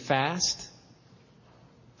in a fast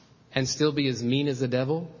and still be as mean as the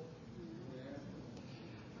devil?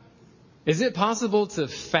 Is it possible to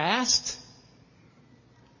fast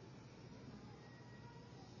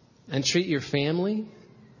and treat your family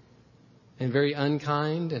in very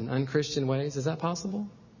unkind and unchristian ways? Is that possible?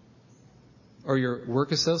 Or your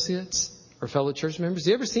work associates or fellow church members? Have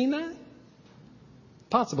you ever seen that?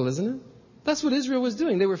 Possible, isn't it? That's what Israel was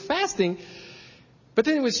doing. They were fasting, but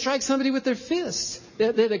then they would strike somebody with their fist. They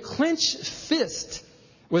had a clenched fist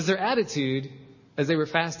was their attitude as they were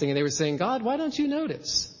fasting. And they were saying, God, why don't you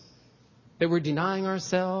notice that we're denying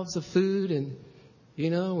ourselves of food and,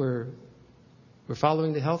 we're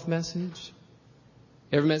following the health message?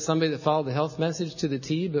 Ever met somebody that followed the health message to the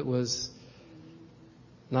T but was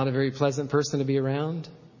not a very pleasant person to be around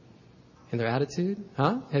in their attitude?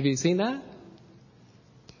 Huh? Have you seen that?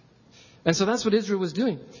 And so that's what Israel was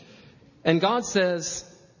doing. And God says,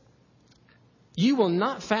 you will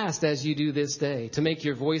not fast as you do this day to make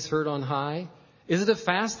your voice heard on high. Is it a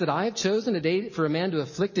fast that I have chosen, a day for a man to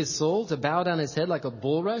afflict his soul, to bow down his head like a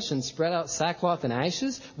bulrush and spread out sackcloth and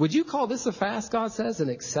ashes? Would you call this a fast, God says, an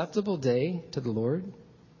acceptable day to the Lord?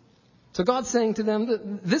 So God's saying to them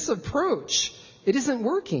that this approach, it isn't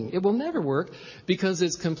working. It will never work because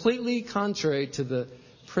it's completely contrary to the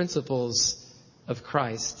principles of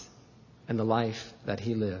Christ and the life that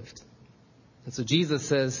he lived. And so Jesus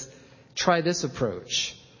says, try this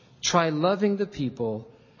approach. Try loving the people,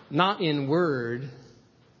 not in word,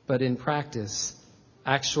 but in practice.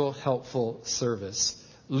 Actual helpful service.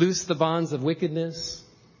 Loose the bonds of wickedness.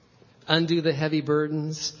 Undo the heavy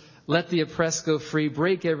burdens. Let the oppressed go free.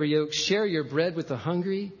 Break every yoke. Share your bread with the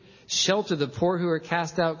hungry. Shelter the poor who are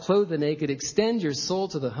cast out. Clothe the naked. Extend your soul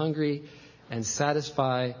to the hungry. And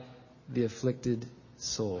satisfy the afflicted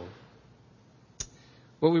soul.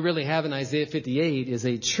 What we really have in Isaiah 58 is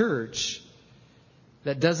a church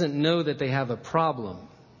that doesn't know that they have a problem,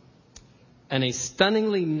 and a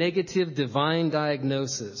stunningly negative divine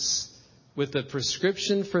diagnosis with a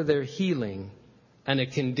prescription for their healing and a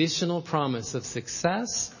conditional promise of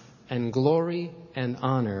success and glory and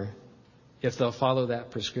honor if they'll follow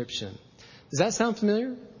that prescription. Does that sound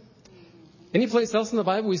familiar? Any place else in the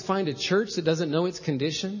Bible we find a church that doesn't know its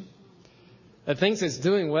condition, that thinks it's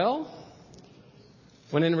doing well,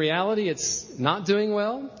 when in reality it's not doing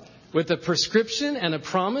well, with a prescription and a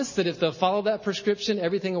promise that if they'll follow that prescription,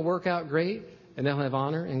 everything will work out great and they'll have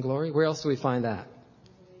honor and glory? Where else do we find that?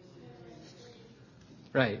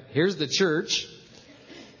 Right. Here's the church.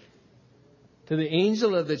 To the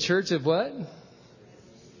angel of the church of what?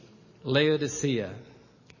 Laodicea.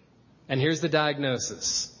 And here's the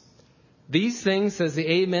diagnosis. These things, says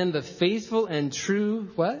the Amen, the faithful and true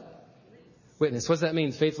what? Witness. What does that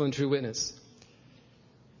mean, faithful and true witness?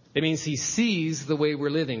 It means he sees the way we're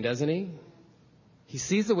living, doesn't he? He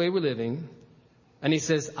sees the way we're living, and he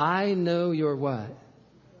says, I know your what?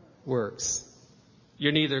 Works.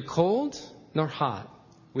 You're neither cold nor hot.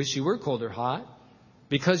 Wish you were cold or hot.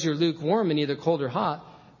 Because you're lukewarm and neither cold or hot,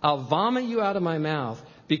 I'll vomit you out of my mouth.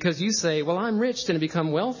 Because you say, well, I'm rich and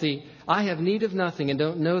become wealthy. I have need of nothing, and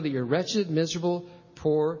don't know that you're wretched, miserable,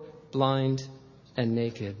 poor, blind, and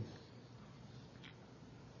naked.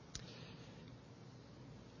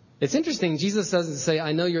 It's interesting. Jesus doesn't say,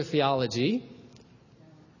 I know your theology.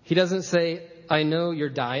 He doesn't say, I know your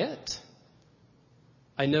diet.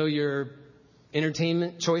 I know your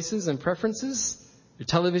entertainment choices and preferences, your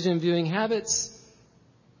television viewing habits.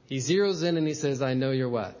 He zeroes in and he says, I know your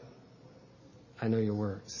what? I know your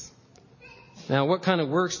works. Now, what kind of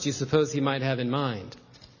works do you suppose he might have in mind?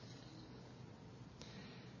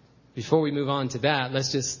 Before we move on to that,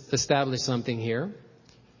 let's just establish something here.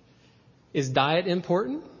 Is diet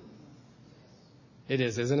important? It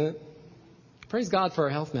is, isn't it? Praise God for our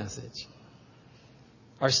health message.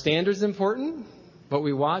 Are standards important? What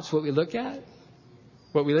we watch, what we look at,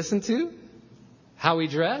 what we listen to, how we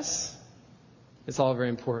dress? It's all very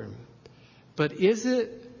important. But is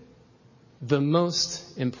it the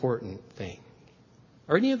most important thing?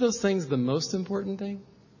 Are any of those things the most important thing?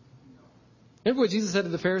 Remember what Jesus said to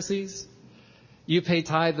the Pharisees? You pay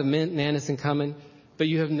tithe of mint, and anise, and cumin, but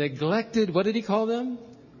you have neglected, what did he call them?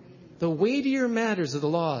 The weightier matters of the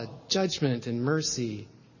law, judgment and mercy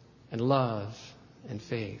and love and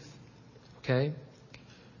faith. Okay?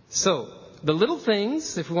 So, the little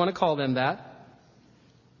things, if we want to call them that,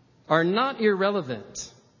 are not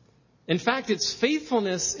irrelevant. In fact, it's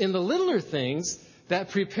faithfulness in the littler things that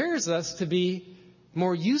prepares us to be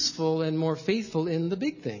more useful and more faithful in the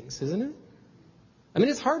big things, isn't it? I mean,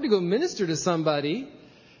 it's hard to go minister to somebody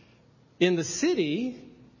in the city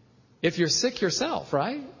if you're sick yourself,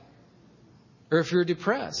 right? Or if you're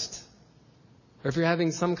depressed. Or if you're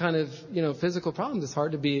having some kind of, physical problem. It's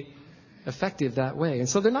hard to be effective that way. And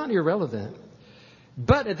so they're not irrelevant.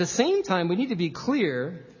 But at the same time, we need to be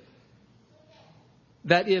clear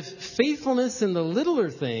that if faithfulness in the littler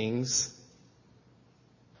things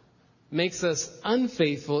makes us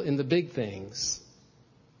unfaithful in the big things,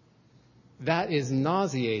 that is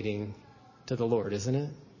nauseating to the Lord, isn't it?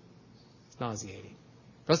 It's nauseating.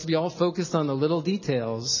 For us to be all focused on the little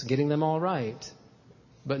details, getting them all right,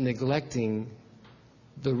 but neglecting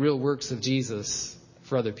the real works of Jesus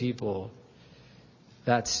for other people,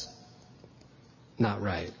 that's not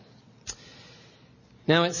right.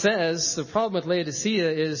 Now it says the problem with Laodicea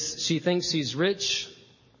is she thinks she's rich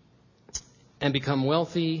and become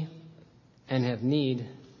wealthy and have need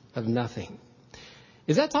of nothing.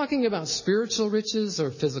 Is that talking about spiritual riches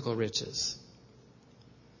or physical riches?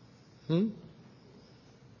 What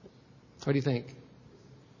do you think?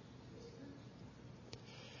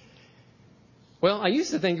 Well, I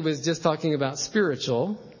used to think it was just talking about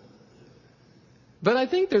spiritual, but I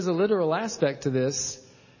think there's a literal aspect to this.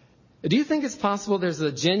 Do you think it's possible there's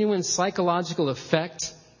a genuine psychological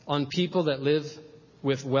effect on people that live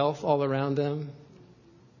with wealth all around them?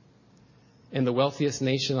 In the wealthiest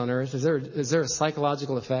nation on earth? Is there a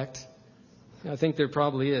psychological effect? I think there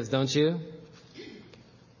probably is, don't you?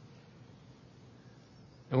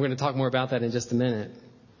 And we're going to talk more about that in just a minute.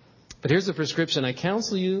 But here's the prescription. I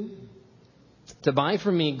counsel you to buy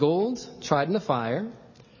from me gold tried in the fire,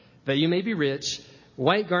 that you may be rich,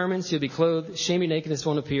 white garments, you'll be clothed, shame your nakedness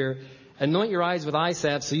won't appear, anoint your eyes with eye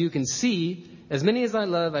salve so you can see. As many as I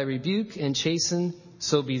love, I rebuke and chasten,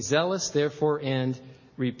 so be zealous, therefore, and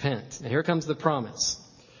repent. And here comes the promise.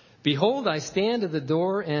 Behold, I stand at the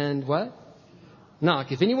door and what?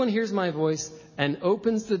 Knock. If anyone hears my voice and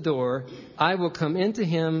opens the door, I will come into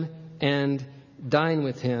him and dine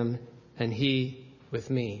with him, and he with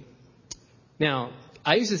me. Now,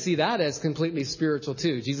 I used to see that as completely spiritual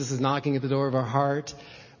too. Jesus is knocking at the door of our heart.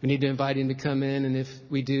 We need to invite him to come in, and if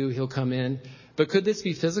we do, he'll come in. But could this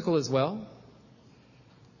be physical as well?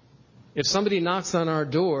 If somebody knocks on our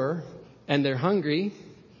door and they're hungry,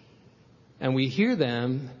 and we hear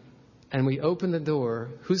them, and we open the door,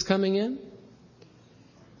 who's coming in?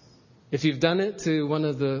 If you've done it to one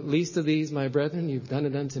of the least of these, my brethren, you've done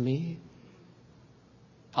it unto me.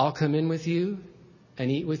 I'll come in with you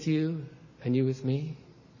and eat with you and you with me.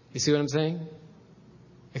 You see what I'm saying?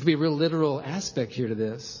 It could be a real literal aspect here to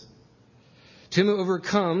this. To him who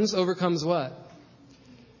overcomes what?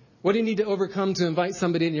 What do you need to overcome to invite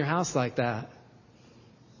somebody in your house like that?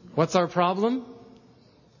 What's our problem?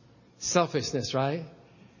 Selfishness, right?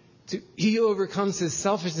 He who overcomes his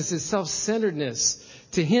selfishness, his self-centeredness.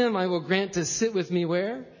 To him I will grant to sit with me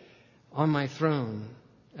where? On my throne,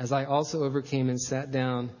 as I also overcame and sat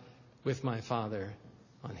down with my Father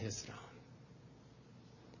on his throne.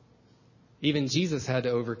 Even Jesus had to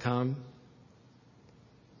overcome.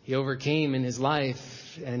 He overcame in his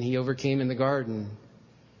life, and he overcame in the garden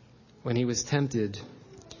when he was tempted.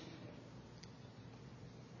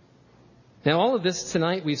 Now, all of this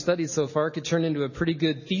tonight we've studied so far could turn into a pretty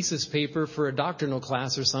good thesis paper for a doctrinal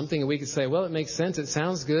class or something. And we could say, well, it makes sense. It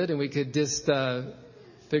sounds good. And we could just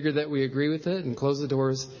figure that we agree with it and close the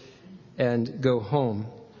doors and go home.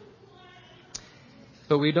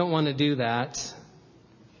 But we don't want to do that.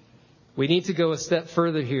 We need to go a step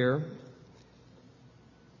further here.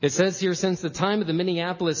 It says here, since the time of the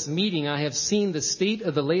Minneapolis meeting, I have seen the state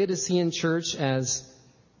of the Laodicean church as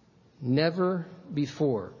never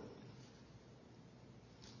before.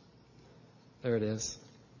 There it is.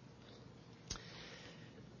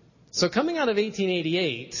 So coming out of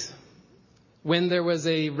 1888, when there was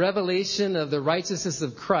a revelation of the righteousness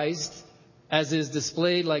of Christ, as is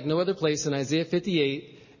displayed like no other place in Isaiah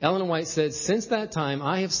 58, Ellen White said, since that time,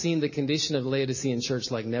 I have seen the condition of the Laodicean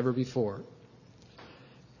church like never before.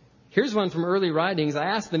 Here's one from early writings. I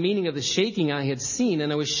asked the meaning of the shaking I had seen,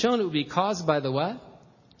 and I was shown it would be caused by the what?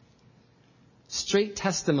 Straight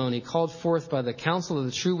testimony called forth by the counsel of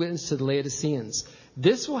the true witness to the Laodiceans.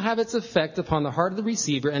 This will have its effect upon the heart of the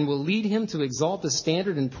receiver and will lead him to exalt the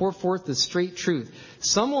standard and pour forth the straight truth.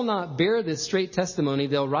 Some will not bear this straight testimony.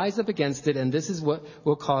 They'll rise up against it, and this is what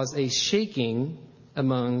will cause a shaking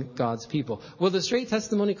among God's people. Will the straight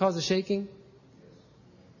testimony cause a shaking?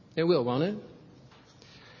 It will, won't it?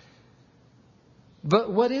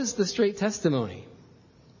 But what is the straight testimony?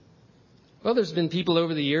 Well, there's been people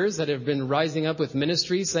over the years that have been rising up with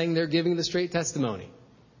ministries saying they're giving the straight testimony.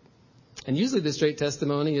 And usually the straight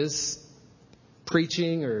testimony is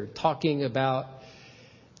preaching or talking about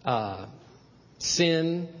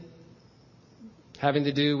sin, having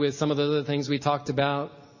to do with some of the other things we talked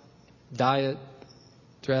about, diet,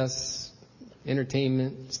 dress,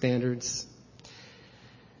 entertainment standards.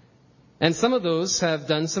 And some of those have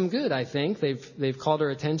done some good, I think. They've called our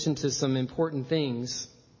attention to some important things.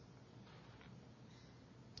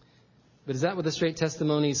 But is that what the straight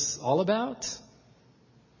testimony's all about?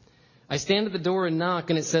 I stand at the door and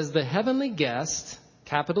knock, and it says the heavenly guest,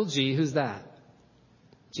 capital G, who's that?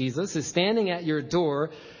 Jesus is standing at your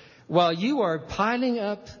door while you are piling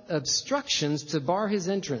up obstructions to bar his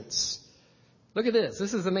entrance. Look at this.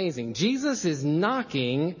 This is amazing. Jesus is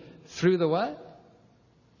knocking through the what?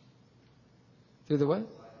 Through the what?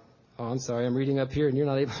 Oh, I'm sorry. I'm reading up here and you're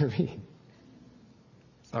not able to read.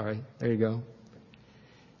 Sorry. There you go.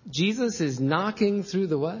 Jesus is knocking through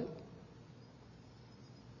the what?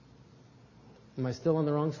 Am I still on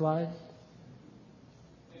the wrong slide?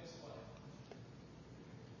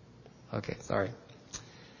 Okay, sorry.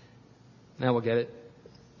 Now we'll get it.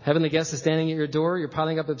 Heavenly guest is standing at your door. You're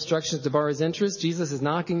piling up obstructions to bar his entrance. Jesus is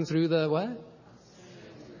knocking through the what?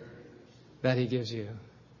 That he gives you.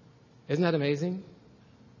 Isn't that amazing?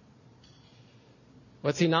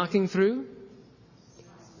 What's he knocking through?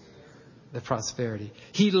 The prosperity.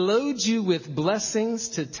 He loads you with blessings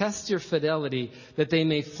to test your fidelity that they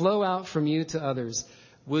may flow out from you to others.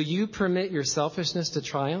 Will you permit your selfishness to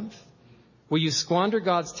triumph? Will you squander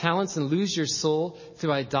God's talents and lose your soul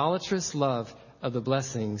through idolatrous love of the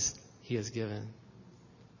blessings he has given?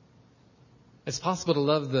 It's possible to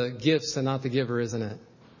love the gifts and not the giver, isn't it?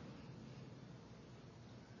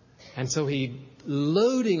 And so he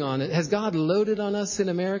loading on it. Has God loaded on us in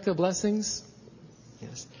America blessings?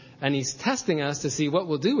 Yes. And he's testing us to see what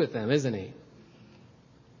we'll do with them, isn't he?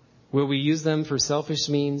 Will we use them for selfish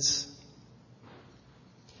means?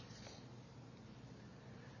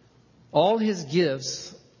 All his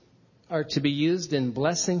gifts are to be used in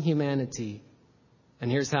blessing humanity.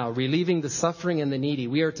 And here's how. Relieving the suffering and the needy.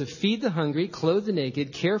 We are to feed the hungry, clothe the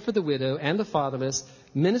naked, care for the widow and the fatherless,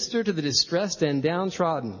 minister to the distressed and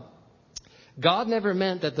downtrodden. God never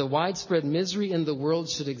meant that the widespread misery in the world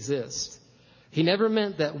should exist. He never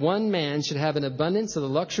meant that one man should have an abundance of the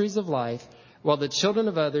luxuries of life while the children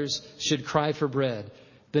of others should cry for bread.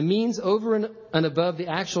 The means over and above the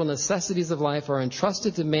actual necessities of life are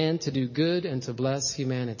entrusted to man to do good and to bless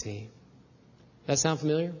humanity. That sound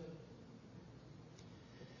familiar?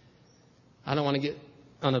 I don't want to get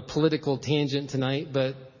on a political tangent tonight,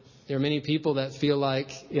 but there are many people that feel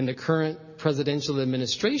like in the current presidential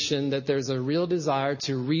administration that there's a real desire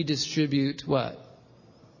to redistribute what?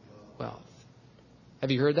 Wealth. Have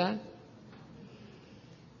you heard that?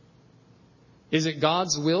 Is it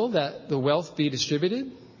God's will that the wealth be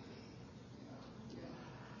distributed?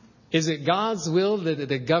 Is it God's will that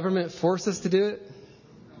the government force us to do it?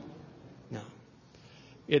 No.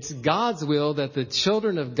 It's God's will that the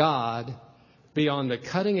children of God be on the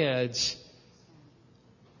cutting edge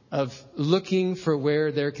of looking for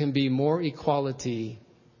where there can be more equality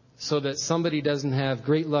so that somebody doesn't have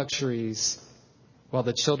great luxuries while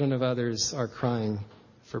the children of others are crying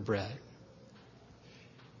for bread.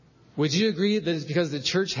 Would you agree that it's because the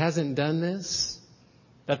church hasn't done this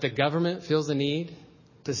that the government feels the need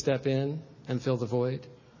to step in and fill the void?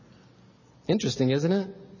 Interesting, isn't it?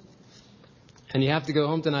 And you have to go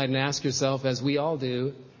home tonight and ask yourself, as we all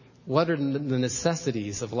do, what are the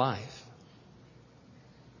necessities of life?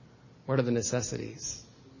 What are the necessities?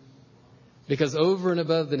 Because over and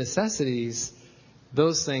above the necessities,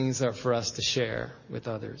 those things are for us to share with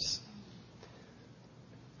others.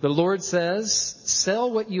 The Lord says,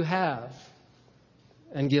 sell what you have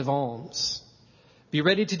and give alms. Be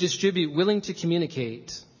ready to distribute, willing to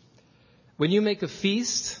communicate. When you make a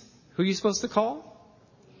feast, who are you supposed to call?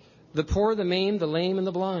 The poor, the maimed, the lame, and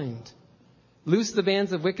the blind. Loose the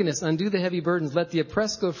bands of wickedness, undo the heavy burdens, let the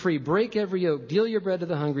oppressed go free, break every yoke, deal your bread to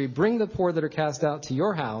the hungry, bring the poor that are cast out to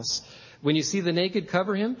your house. When you see the naked,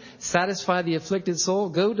 cover him, satisfy the afflicted soul,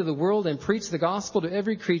 go to the world and preach the gospel to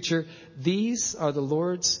every creature. These are the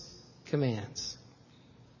Lord's commands.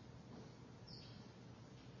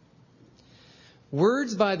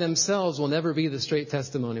 Words by themselves will never be the straight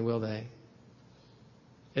testimony, will they?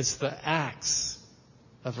 It's the acts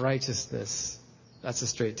of righteousness. That's a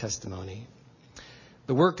straight testimony.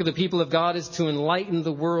 The work of the people of God is to enlighten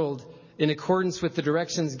the world in accordance with the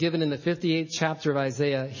directions given in the 58th chapter of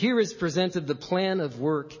Isaiah. Here is presented the plan of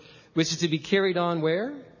work, which is to be carried on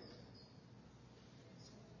where?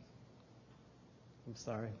 I'm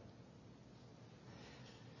sorry.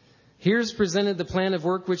 Here's presented the plan of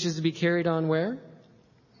work, which is to be carried on where?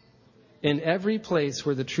 In every place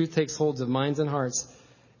where the truth takes hold of minds and hearts.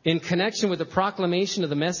 In connection with the proclamation of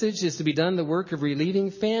the message is to be done the work of relieving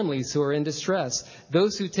families who are in distress.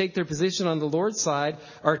 Those who take their position on the Lord's side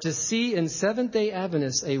are to see in Seventh-day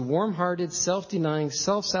Adventists a warm-hearted, self-denying,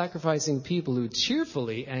 self-sacrificing people who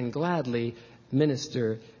cheerfully and gladly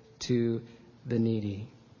minister to the needy.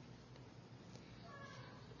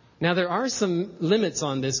 Now, there are some limits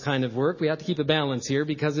on this kind of work. We have to keep a balance here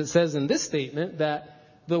because it says in this statement that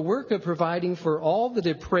the work of providing for all the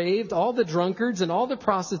depraved, all the drunkards, and all the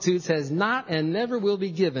prostitutes has not and never will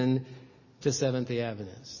be given to Seventh-day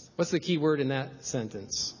Adventists. What's the key word in that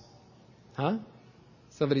sentence? Huh?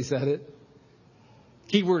 Somebody said it.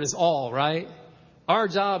 Key word is all, right? Our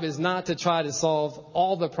job is not to try to solve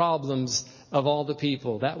all the problems of all the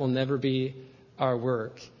people. That will never be our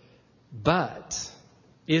work. But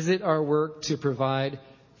is it our work to provide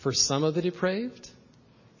for some of the depraved?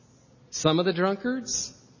 Some of the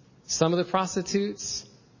drunkards? Some of the prostitutes?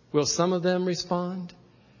 Will some of them respond?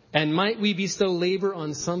 And might we bestow labor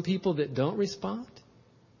on some people that don't respond?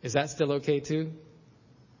 Is that still okay too?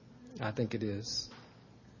 I think it is.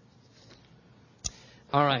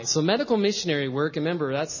 All right, so medical missionary work,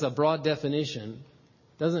 remember, that's a broad definition.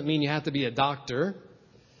 Doesn't mean you have to be a doctor.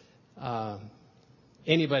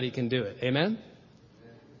 Anybody can do it. Amen?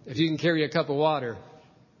 If you can carry a cup of water,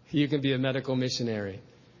 you can be a medical missionary.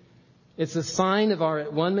 It's a sign of our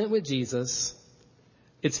at-one-ment with Jesus.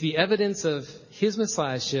 It's the evidence of his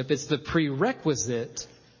messiahship. It's the prerequisite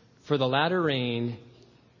for the latter rain.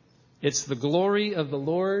 It's the glory of the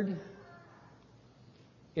Lord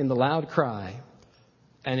in the loud cry.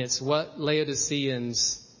 And it's what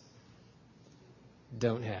Laodiceans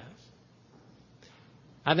don't have.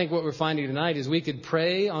 I think what we're finding tonight is we could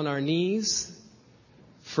pray on our knees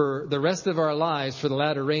for the rest of our lives for the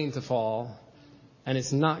latter rain to fall, and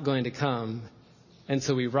it's not going to come. And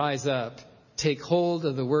so we rise up, take hold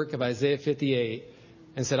of the work of Isaiah 58,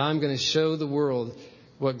 and said, I'm going to show the world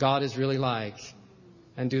what God is really like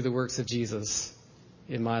and do the works of Jesus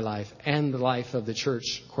in my life and the life of the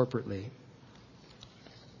church corporately.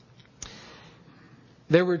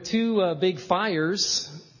 There were two big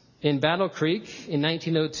fires in Battle Creek in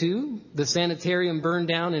 1902. The sanitarium burned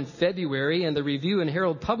down in February, and the Review and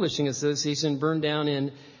Herald Publishing Association burned down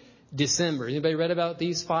in December. Anybody read about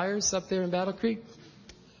these fires up there in Battle Creek?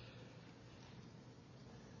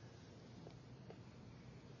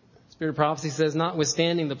 Spirit of Prophecy says,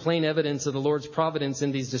 notwithstanding the plain evidence of the Lord's providence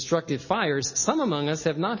in these destructive fires, some among us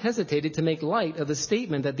have not hesitated to make light of the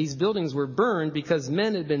statement that these buildings were burned because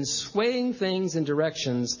men had been swaying things in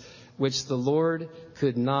directions which the Lord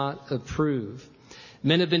could not approve.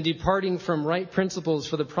 Men have been departing from right principles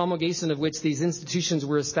for the promulgation of which these institutions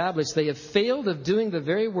were established. They have failed of doing the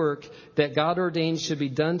very work that God ordained should be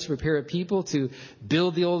done to prepare a people to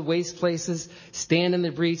build the old waste places, stand in the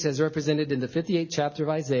breach as represented in the 58th chapter of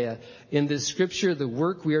Isaiah. In this scripture, the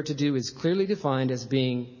work we are to do is clearly defined as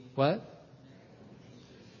being what?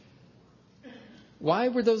 Why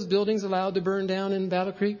were those buildings allowed to burn down in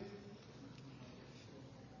Battle Creek?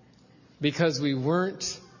 Because we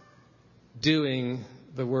weren't doing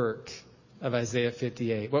the work of Isaiah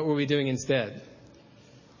 58. What were we doing instead?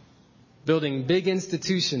 Building big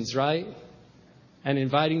institutions, right? And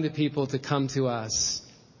inviting the people to come to us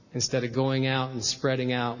instead of going out and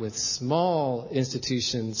spreading out with small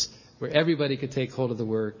institutions where everybody could take hold of the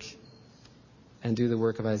work and do the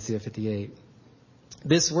work of Isaiah 58.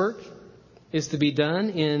 This work is to be done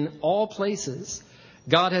in all places.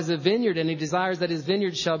 God has a vineyard, and he desires that his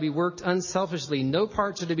vineyard shall be worked unselfishly. No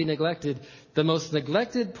parts are to be neglected. The most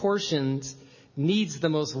neglected portions needs the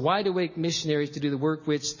most wide-awake missionaries to do the work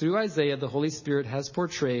which, through Isaiah, the Holy Spirit has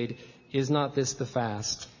portrayed. Is not this the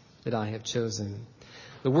fast that I have chosen?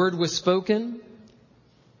 The word was spoken.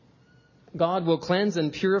 God will cleanse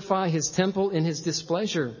and purify his temple in his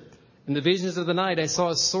displeasure. In the visions of the night, I saw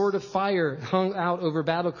a sword of fire hung out over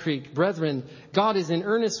Battle Creek. Brethren, God is in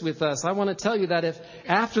earnest with us. I want to tell you that if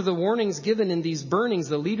after the warnings given in these burnings,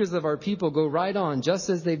 the leaders of our people go right on, just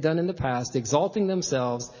as they've done in the past, exalting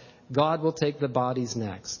themselves, God will take the bodies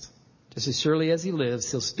next. Just as surely as he lives,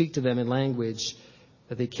 he'll speak to them in language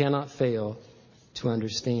that they cannot fail to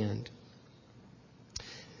understand.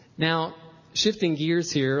 Now, shifting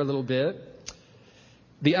gears here a little bit.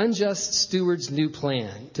 The unjust steward's new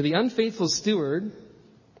plan. To the unfaithful steward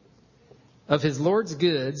of his Lord's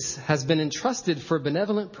goods has been entrusted for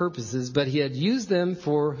benevolent purposes, but he had used them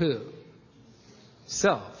for who?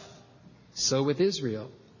 Self. So with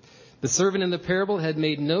Israel. The servant in the parable had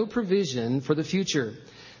made no provision for the future.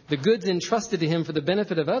 The goods entrusted to him for the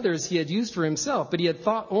benefit of others he had used for himself, but he had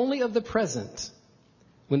thought only of the present.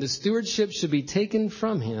 When the stewardship should be taken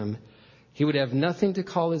from him, he would have nothing to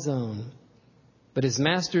call his own. But his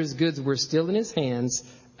master's goods were still in his hands,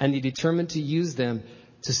 and he determined to use them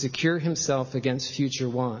to secure himself against future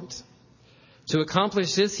want. To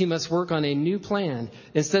accomplish this, he must work on a new plan.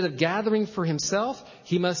 Instead of gathering for himself,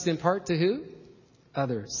 he must impart to who?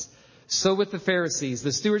 Others. So with the Pharisees,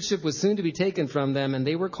 the stewardship was soon to be taken from them, and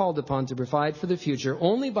they were called upon to provide for the future.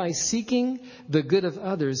 Only by seeking the good of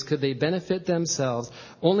others could they benefit themselves.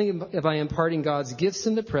 Only by imparting God's gifts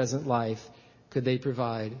in the present life could they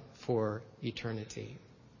provide for eternity.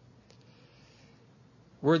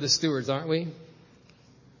 We're the stewards, aren't we?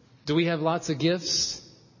 Do we have lots of gifts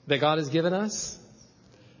that God has given us?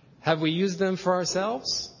 Have we used them for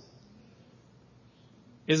ourselves?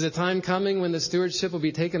 Is a time coming when the stewardship will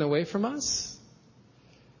be taken away from us?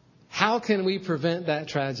 How can we prevent that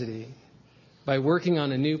tragedy? By working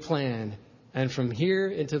on a new plan, and from here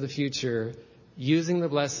into the future, using the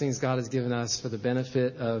blessings God has given us for the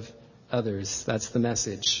benefit of others. That's the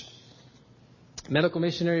message. Medical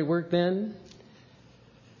missionary work then.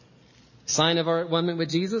 Sign of our one with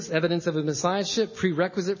Jesus. Evidence of a messiahship.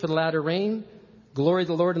 Prerequisite for the latter rain. Glory to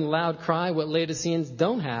the Lord in a loud cry. What Laodiceans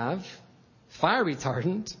don't have. Fire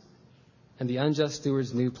retardant. And the unjust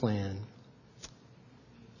steward's new plan.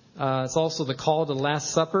 It's also the call to the Last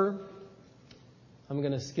Supper. I'm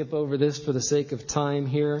going to skip over this for the sake of time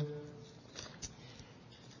here.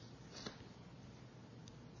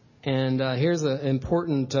 And here's an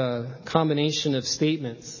important combination of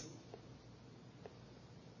statements.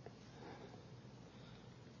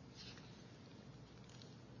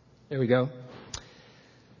 There we go.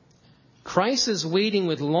 Christ is waiting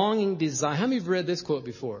with longing desire. How many have read this quote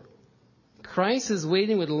before? Christ is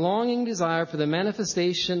waiting with longing desire for the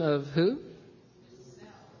manifestation of who?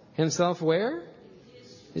 Himself where?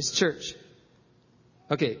 His church.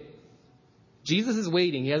 Okay. Jesus is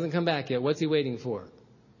waiting. He hasn't come back yet. What's he waiting for?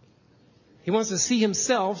 He wants to see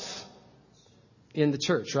himself in the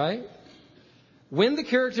church, right? When the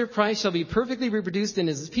character of Christ shall be perfectly reproduced in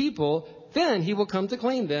his people, then he will come to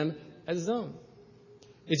claim them as his own.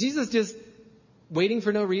 Is Jesus just waiting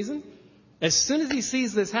for no reason? As soon as he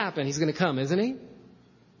sees this happen, he's going to come, isn't he?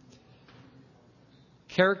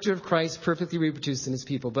 Character of Christ perfectly reproduced in his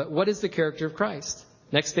people. But what is the character of Christ?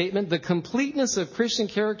 Next statement, the completeness of Christian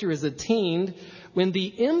character is attained when the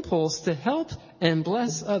impulse to help and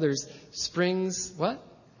bless others springs, what?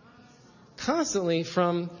 Constantly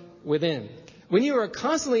from within. When you are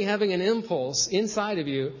constantly having an impulse inside of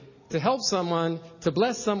you to help someone, to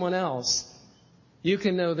bless someone else, you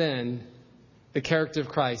can know then the character of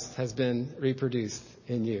Christ has been reproduced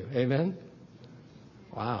in you. Amen?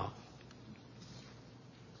 Wow.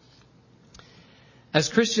 As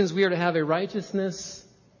Christians, we are to have a righteousness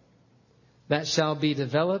that shall be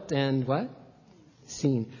developed and what?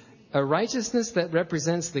 Seen. A righteousness that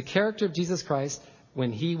represents the character of Jesus Christ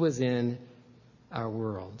when he was in our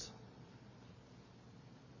world.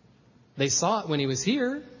 They saw it when he was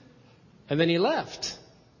here, and then he left.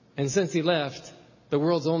 And since he left, the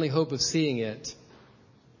world's only hope of seeing it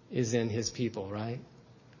is in his people, right?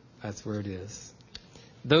 That's where it is.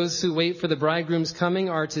 Those who wait for the bridegroom's coming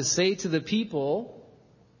are to say to the people,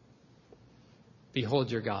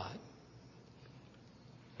 behold your God.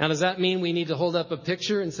 Now, does that mean we need to hold up a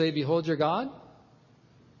picture and say, behold your God?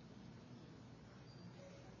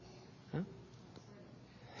 Huh?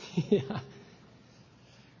 Yeah.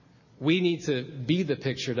 We need to be the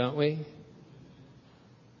picture, don't we?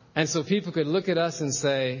 And so people could look at us and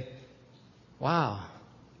say, wow,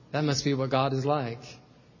 that must be what God is like.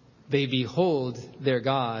 They behold their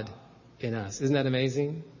God in us. Isn't that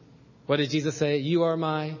amazing? What did Jesus say? You are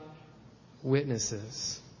my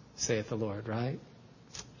witnesses, saith the Lord, right?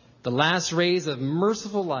 The last rays of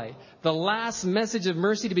merciful light, the last message of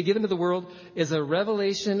mercy to be given to the world is a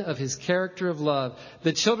revelation of his character of love.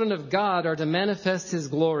 The children of God are to manifest his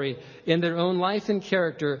glory. In their own life and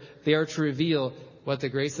character, they are to reveal what the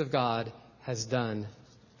grace of God has done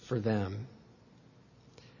for them.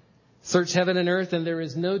 Search heaven and earth, and there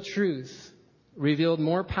is no truth revealed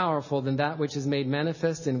more powerful than that which is made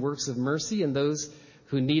manifest in works of mercy and those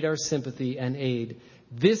who need our sympathy and aid.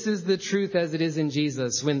 This is the truth as it is in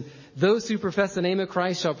Jesus. When those who profess the name of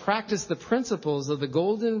Christ shall practice the principles of the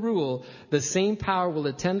golden rule, the same power will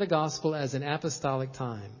attend the gospel as in apostolic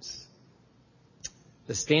times.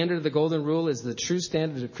 The standard of the golden rule is the true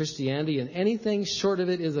standard of Christianity, and anything short of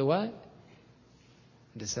it is a what?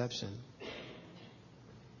 Deception.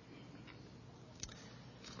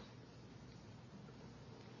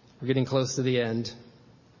 We're getting close to the end.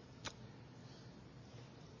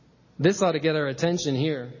 This ought to get our attention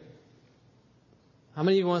here. How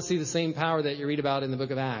many of you want to see the same power that you read about in the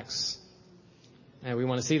book of Acts? And we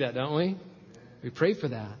want to see that, don't we? We pray for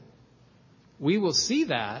that. We will see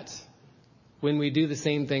that when we do the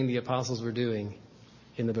same thing the apostles were doing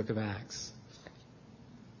in the book of Acts.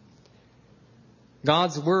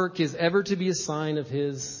 God's work is ever to be a sign of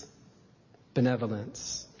his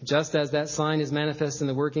benevolence. Just as that sign is manifest in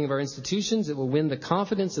the working of our institutions, it will win the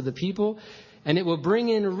confidence of the people, and it will bring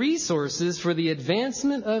in resources for the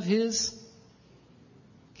advancement of his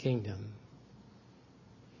kingdom.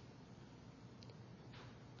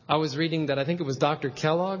 I was reading that I think it was Dr.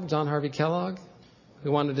 Kellogg, John Harvey Kellogg,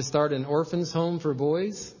 who wanted to start an orphan's home for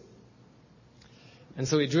boys. And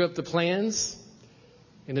so he drew up the plans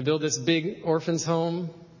and to build this big orphan's home,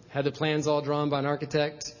 had the plans all drawn by an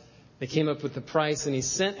architect. They came up with the price, and he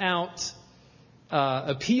sent out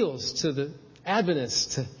appeals to the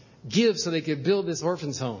Adventists to give so they could build this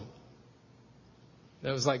orphan's home.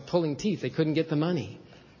 That was like pulling teeth. They couldn't get the money.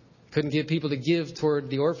 Couldn't get people to give toward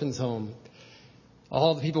the orphan's home.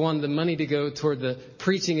 All the people wanted the money to go toward the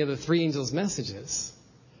preaching of the three angels' messages.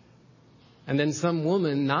 And then some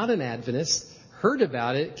woman, not an Adventist, heard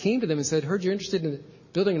about it, came to them and said, heard you're interested in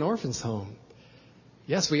building an orphan's home.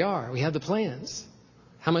 Yes, we are. We have the plans.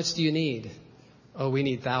 How much do you need? Oh, we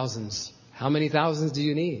need thousands. How many thousands do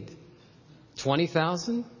you need?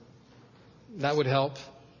 20,000? That would help.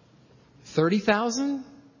 30,000?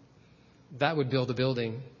 That would build a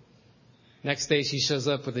building. Next day she shows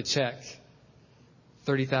up with a check.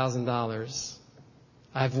 $30,000.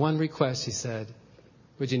 I have one request, she said.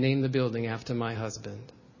 Would you name the building after my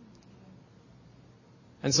husband?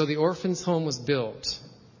 And so the orphan's home was built.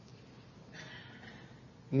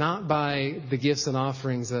 Not by the gifts and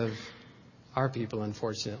offerings of our people,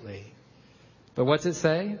 unfortunately. But what's it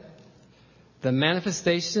say? The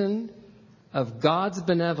manifestation of God's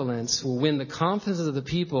benevolence will win the confidence of the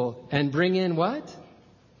people and bring in what?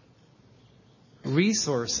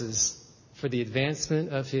 Resources for the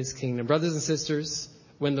advancement of his kingdom. Brothers and sisters,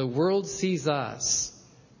 when the world sees us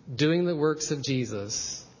doing the works of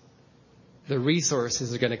Jesus, the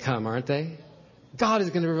resources are going to come, aren't they? God is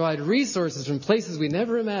going to provide resources from places we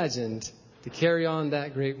never imagined to carry on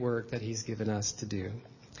that great work that he's given us to do.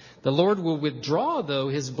 The Lord will withdraw, though,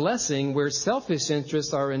 his blessing where selfish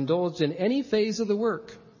interests are indulged in any phase of the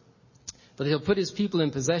work. But he'll put his people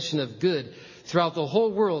in possession of good throughout the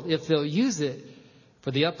whole world if they'll use it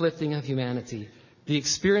for the uplifting of humanity. The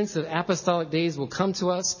experience of apostolic days will come to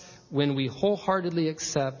us when we wholeheartedly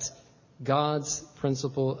accept God's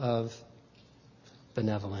principle of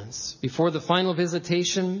benevolence. Before the final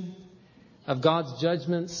visitation of God's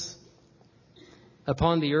judgments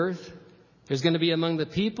upon the earth, there's going to be among the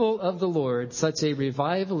people of the Lord such a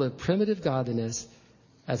revival of primitive godliness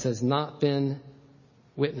as has not been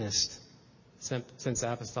witnessed since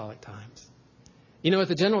apostolic times. You know, at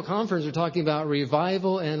the General Conference, we're talking about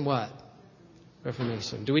revival and what?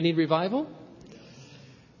 Reformation. Do we need revival?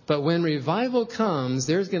 But when revival comes,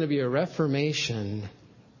 there's going to be a reformation.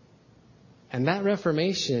 And that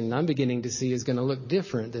reformation, I'm beginning to see, is going to look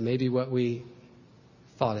different than maybe what we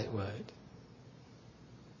thought it would.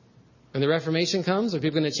 When the Reformation comes, are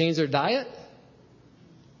people going to change their diet?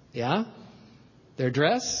 Yeah. Their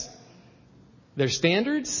dress? Their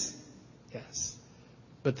standards? Yes.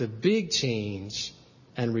 But the big change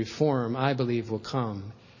and reform, I believe, will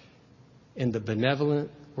come in the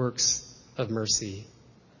benevolent works of mercy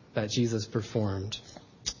that Jesus performed.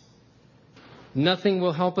 Nothing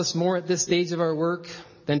will help us more at this stage of our work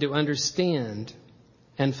than to understand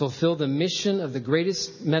and fulfill the mission of the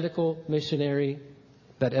greatest medical missionary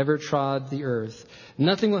that ever trod the earth.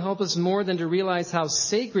 Nothing will help us more than to realize how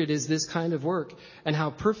sacred is this kind of work and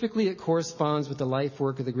how perfectly it corresponds with the life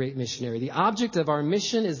work of the great missionary. The object of our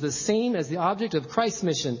mission is the same as the object of Christ's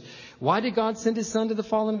mission. Why did God send his Son to the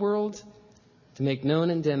fallen world? To make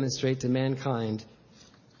known and demonstrate to mankind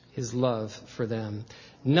his love for them.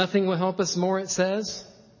 Nothing will help us more, it says.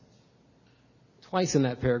 Twice in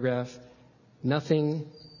that paragraph. Nothing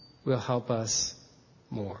will help us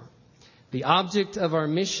more. The object of our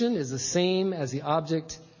mission is the same as the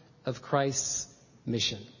object of Christ's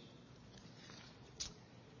mission.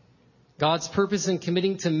 God's purpose in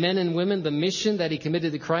committing to men and women the mission that he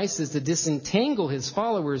committed to Christ is to disentangle his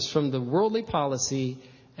followers from the worldly policy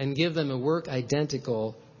and give them a work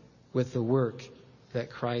identical with the work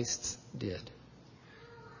that Christ did.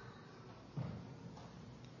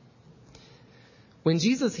 When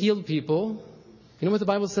Jesus healed people, you know what the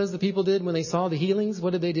Bible says the people did when they saw the healings?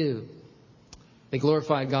 What did they do? They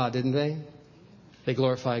glorified God, didn't they? They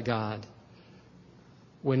glorified God.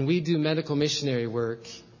 When we do medical missionary work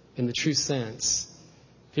in the true sense,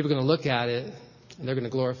 people are going to look at it and they're going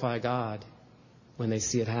to glorify God when they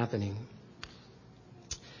see it happening.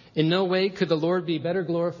 In no way could the Lord be better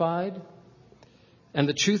glorified and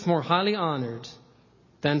the truth more highly honored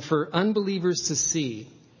than for unbelievers to see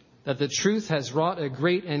that the truth has wrought a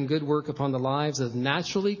great and good work upon the lives of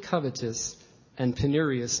naturally covetous and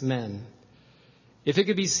penurious men. If it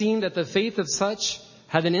could be seen that the faith of such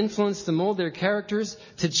had an influence to mold their characters,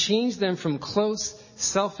 to change them from close,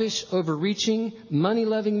 selfish, overreaching,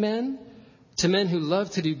 money-loving men to men who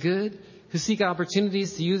love to do good, who seek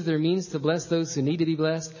opportunities to use their means to bless those who need to be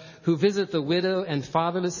blessed, who visit the widow and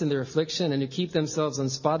fatherless in their affliction, and who keep themselves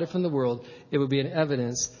unspotted from the world, it would be an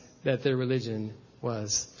evidence that their religion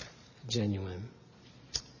was genuine.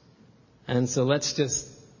 And so let's just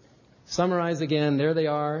summarize again. There they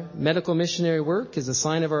are. Medical missionary work is a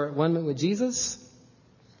sign of our one with Jesus.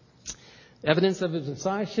 Evidence of his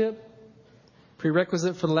messiahship.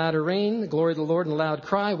 Prerequisite for the latter rain. The glory of the Lord and a loud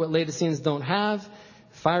cry. What Laodiceans don't have.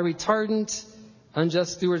 Fire retardant.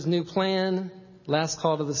 Unjust steward's new plan. Last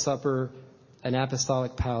call to the supper. An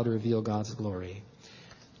apostolic power to reveal God's glory.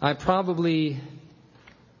 I probably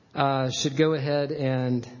should go ahead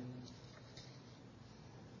and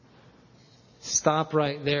stop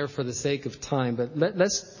right there for the sake of time, but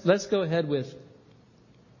let's go ahead with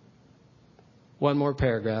one more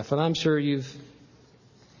paragraph. And I'm sure you've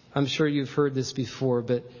heard this before,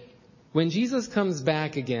 but when Jesus comes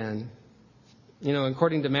back again, you know,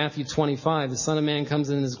 according to Matthew 25, the Son of Man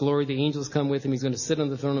comes in his glory, the angels come with him, he's going to sit on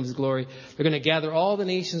the throne of his glory. They're going to gather all the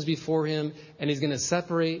nations before him, and he's going to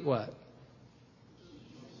separate what?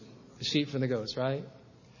 The sheep from the goats, right?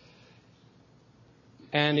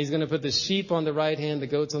 And he's going to put the sheep on the right hand, the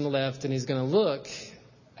goats on the left, and he's going to look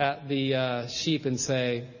at the sheep and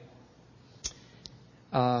say,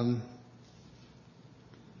 what's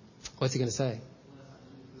he going to say?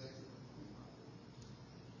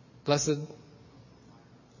 Blessed,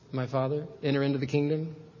 my Father, enter into the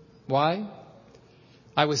kingdom. Why?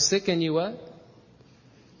 I was sick and you what?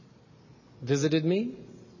 Visited me,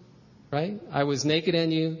 right? I was naked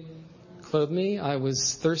and you clothed me. I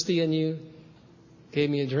was thirsty and you gave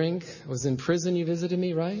me a drink. I was in prison, you visited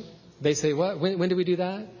me, right? They say, what? When did we do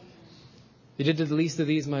that? You did to the least of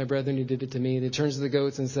these, my brethren, you did it to me. And he turns to the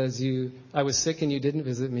goats and says, I was sick and you didn't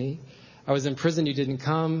visit me. I was in prison, you didn't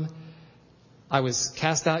come. I was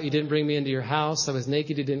cast out, you didn't bring me into your house. I was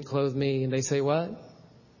naked, you didn't clothe me. And they say, what?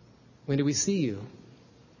 When did we see you?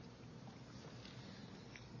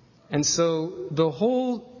 And so the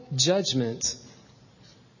whole judgment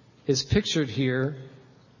is pictured here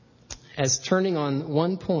as turning on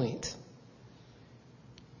one point.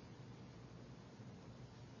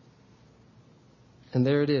 And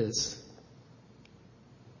there it is.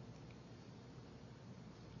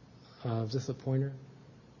 Is this a pointer?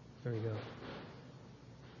 There you go.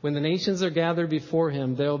 When the nations are gathered before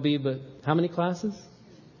him, there will be but how many classes?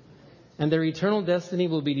 And their eternal destiny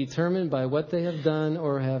will be determined by what they have done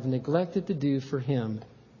or have neglected to do for him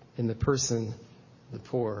in the person, the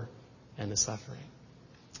poor, and the suffering.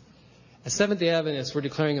 At Seventh-day Adventists, we're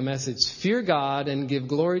declaring a message: fear God and give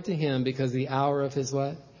glory to Him, because the hour of His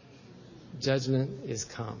what? Judgment is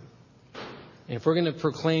come. And if we're going to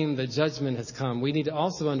proclaim that judgment has come, we need to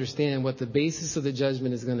also understand what the basis of the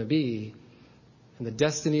judgment is going to be. And the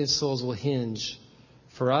destiny of souls will hinge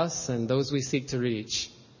for us and those we seek to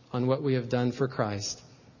reach on what we have done for Christ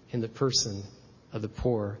in the person of the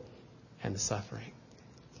poor and the suffering.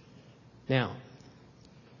 Now,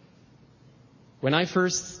 when I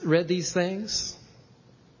first read these things,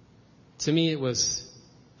 to me it was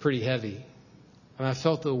pretty heavy. And I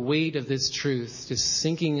felt the weight of this truth just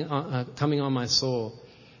sinking, coming on my soul.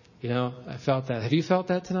 You know, I felt that. Have you felt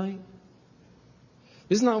that tonight?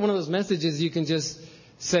 This is not one of those messages you can just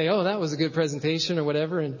say, oh, that was a good presentation or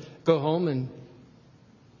whatever, and go home and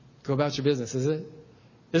go about your business, is it?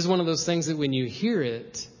 This is one of those things that when you hear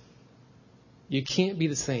it, you can't be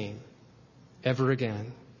the same ever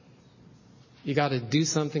again. You got to do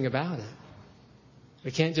something about it.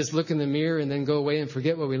 We can't just look in the mirror and then go away and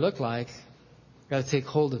forget what we look like. Got to take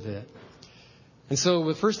hold of it. And so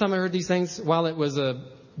the first time I heard these things, while it was a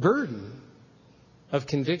burden of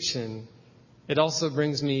conviction, it also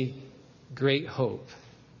brings me great hope.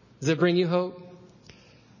 Does it bring you hope?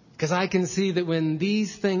 Because I can see that when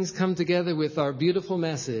these things come together with our beautiful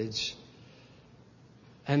message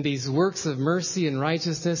and these works of mercy and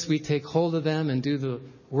righteousness, we take hold of them and do the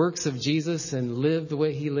works of Jesus and live the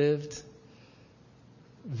way He lived,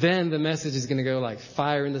 then the message is going to go like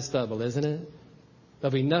fire in the stubble, isn't it?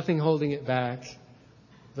 There'll be nothing holding it back.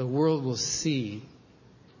 The world will see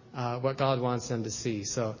what God wants them to see.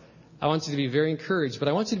 So I want you to be very encouraged, but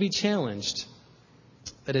I want you to be challenged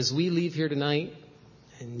that as we leave here tonight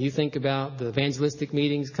and you think about the evangelistic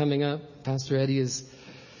meetings coming up, Pastor Eddie has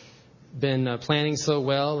been planning so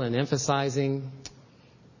well and emphasizing.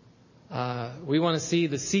 We want to see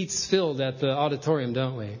the seats filled at the auditorium,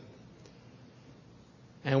 don't we?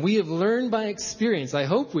 And we have learned by experience, I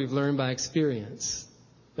hope we've learned by experience,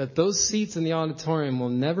 that those seats in the auditorium will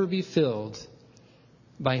never be filled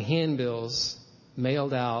by handbills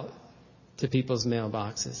mailed out to people's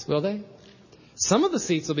mailboxes, will they? Some of the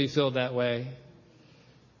seats will be filled that way.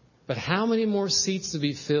 But how many more seats to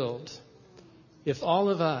be filled if all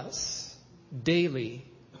of us daily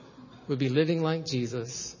would be living like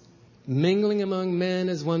Jesus, mingling among men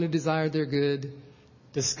as one who desired their good,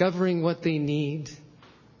 discovering what they need,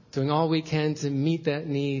 doing all we can to meet that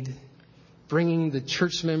need, bringing the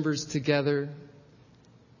church members together,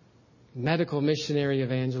 medical missionary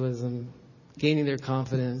evangelism, gaining their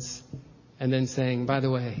confidence, and then saying, by the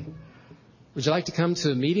way, would you like to come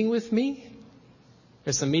to a meeting with me?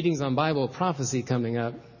 There's some meetings on Bible prophecy coming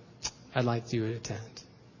up. I'd like you to attend. Do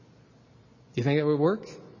you think that would work?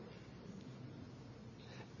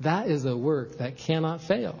 That is a work that cannot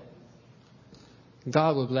fail.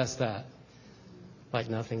 God will bless that like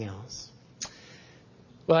nothing else.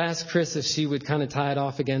 Well, I asked Chris if she would kind of tie it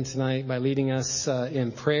off again tonight by leading us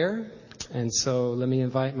in prayer. And so let me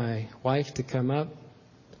invite my wife to come up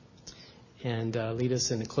and lead us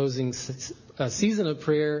in the closing season of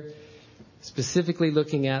prayer, specifically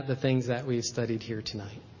looking at the things that we've studied here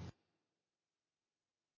tonight.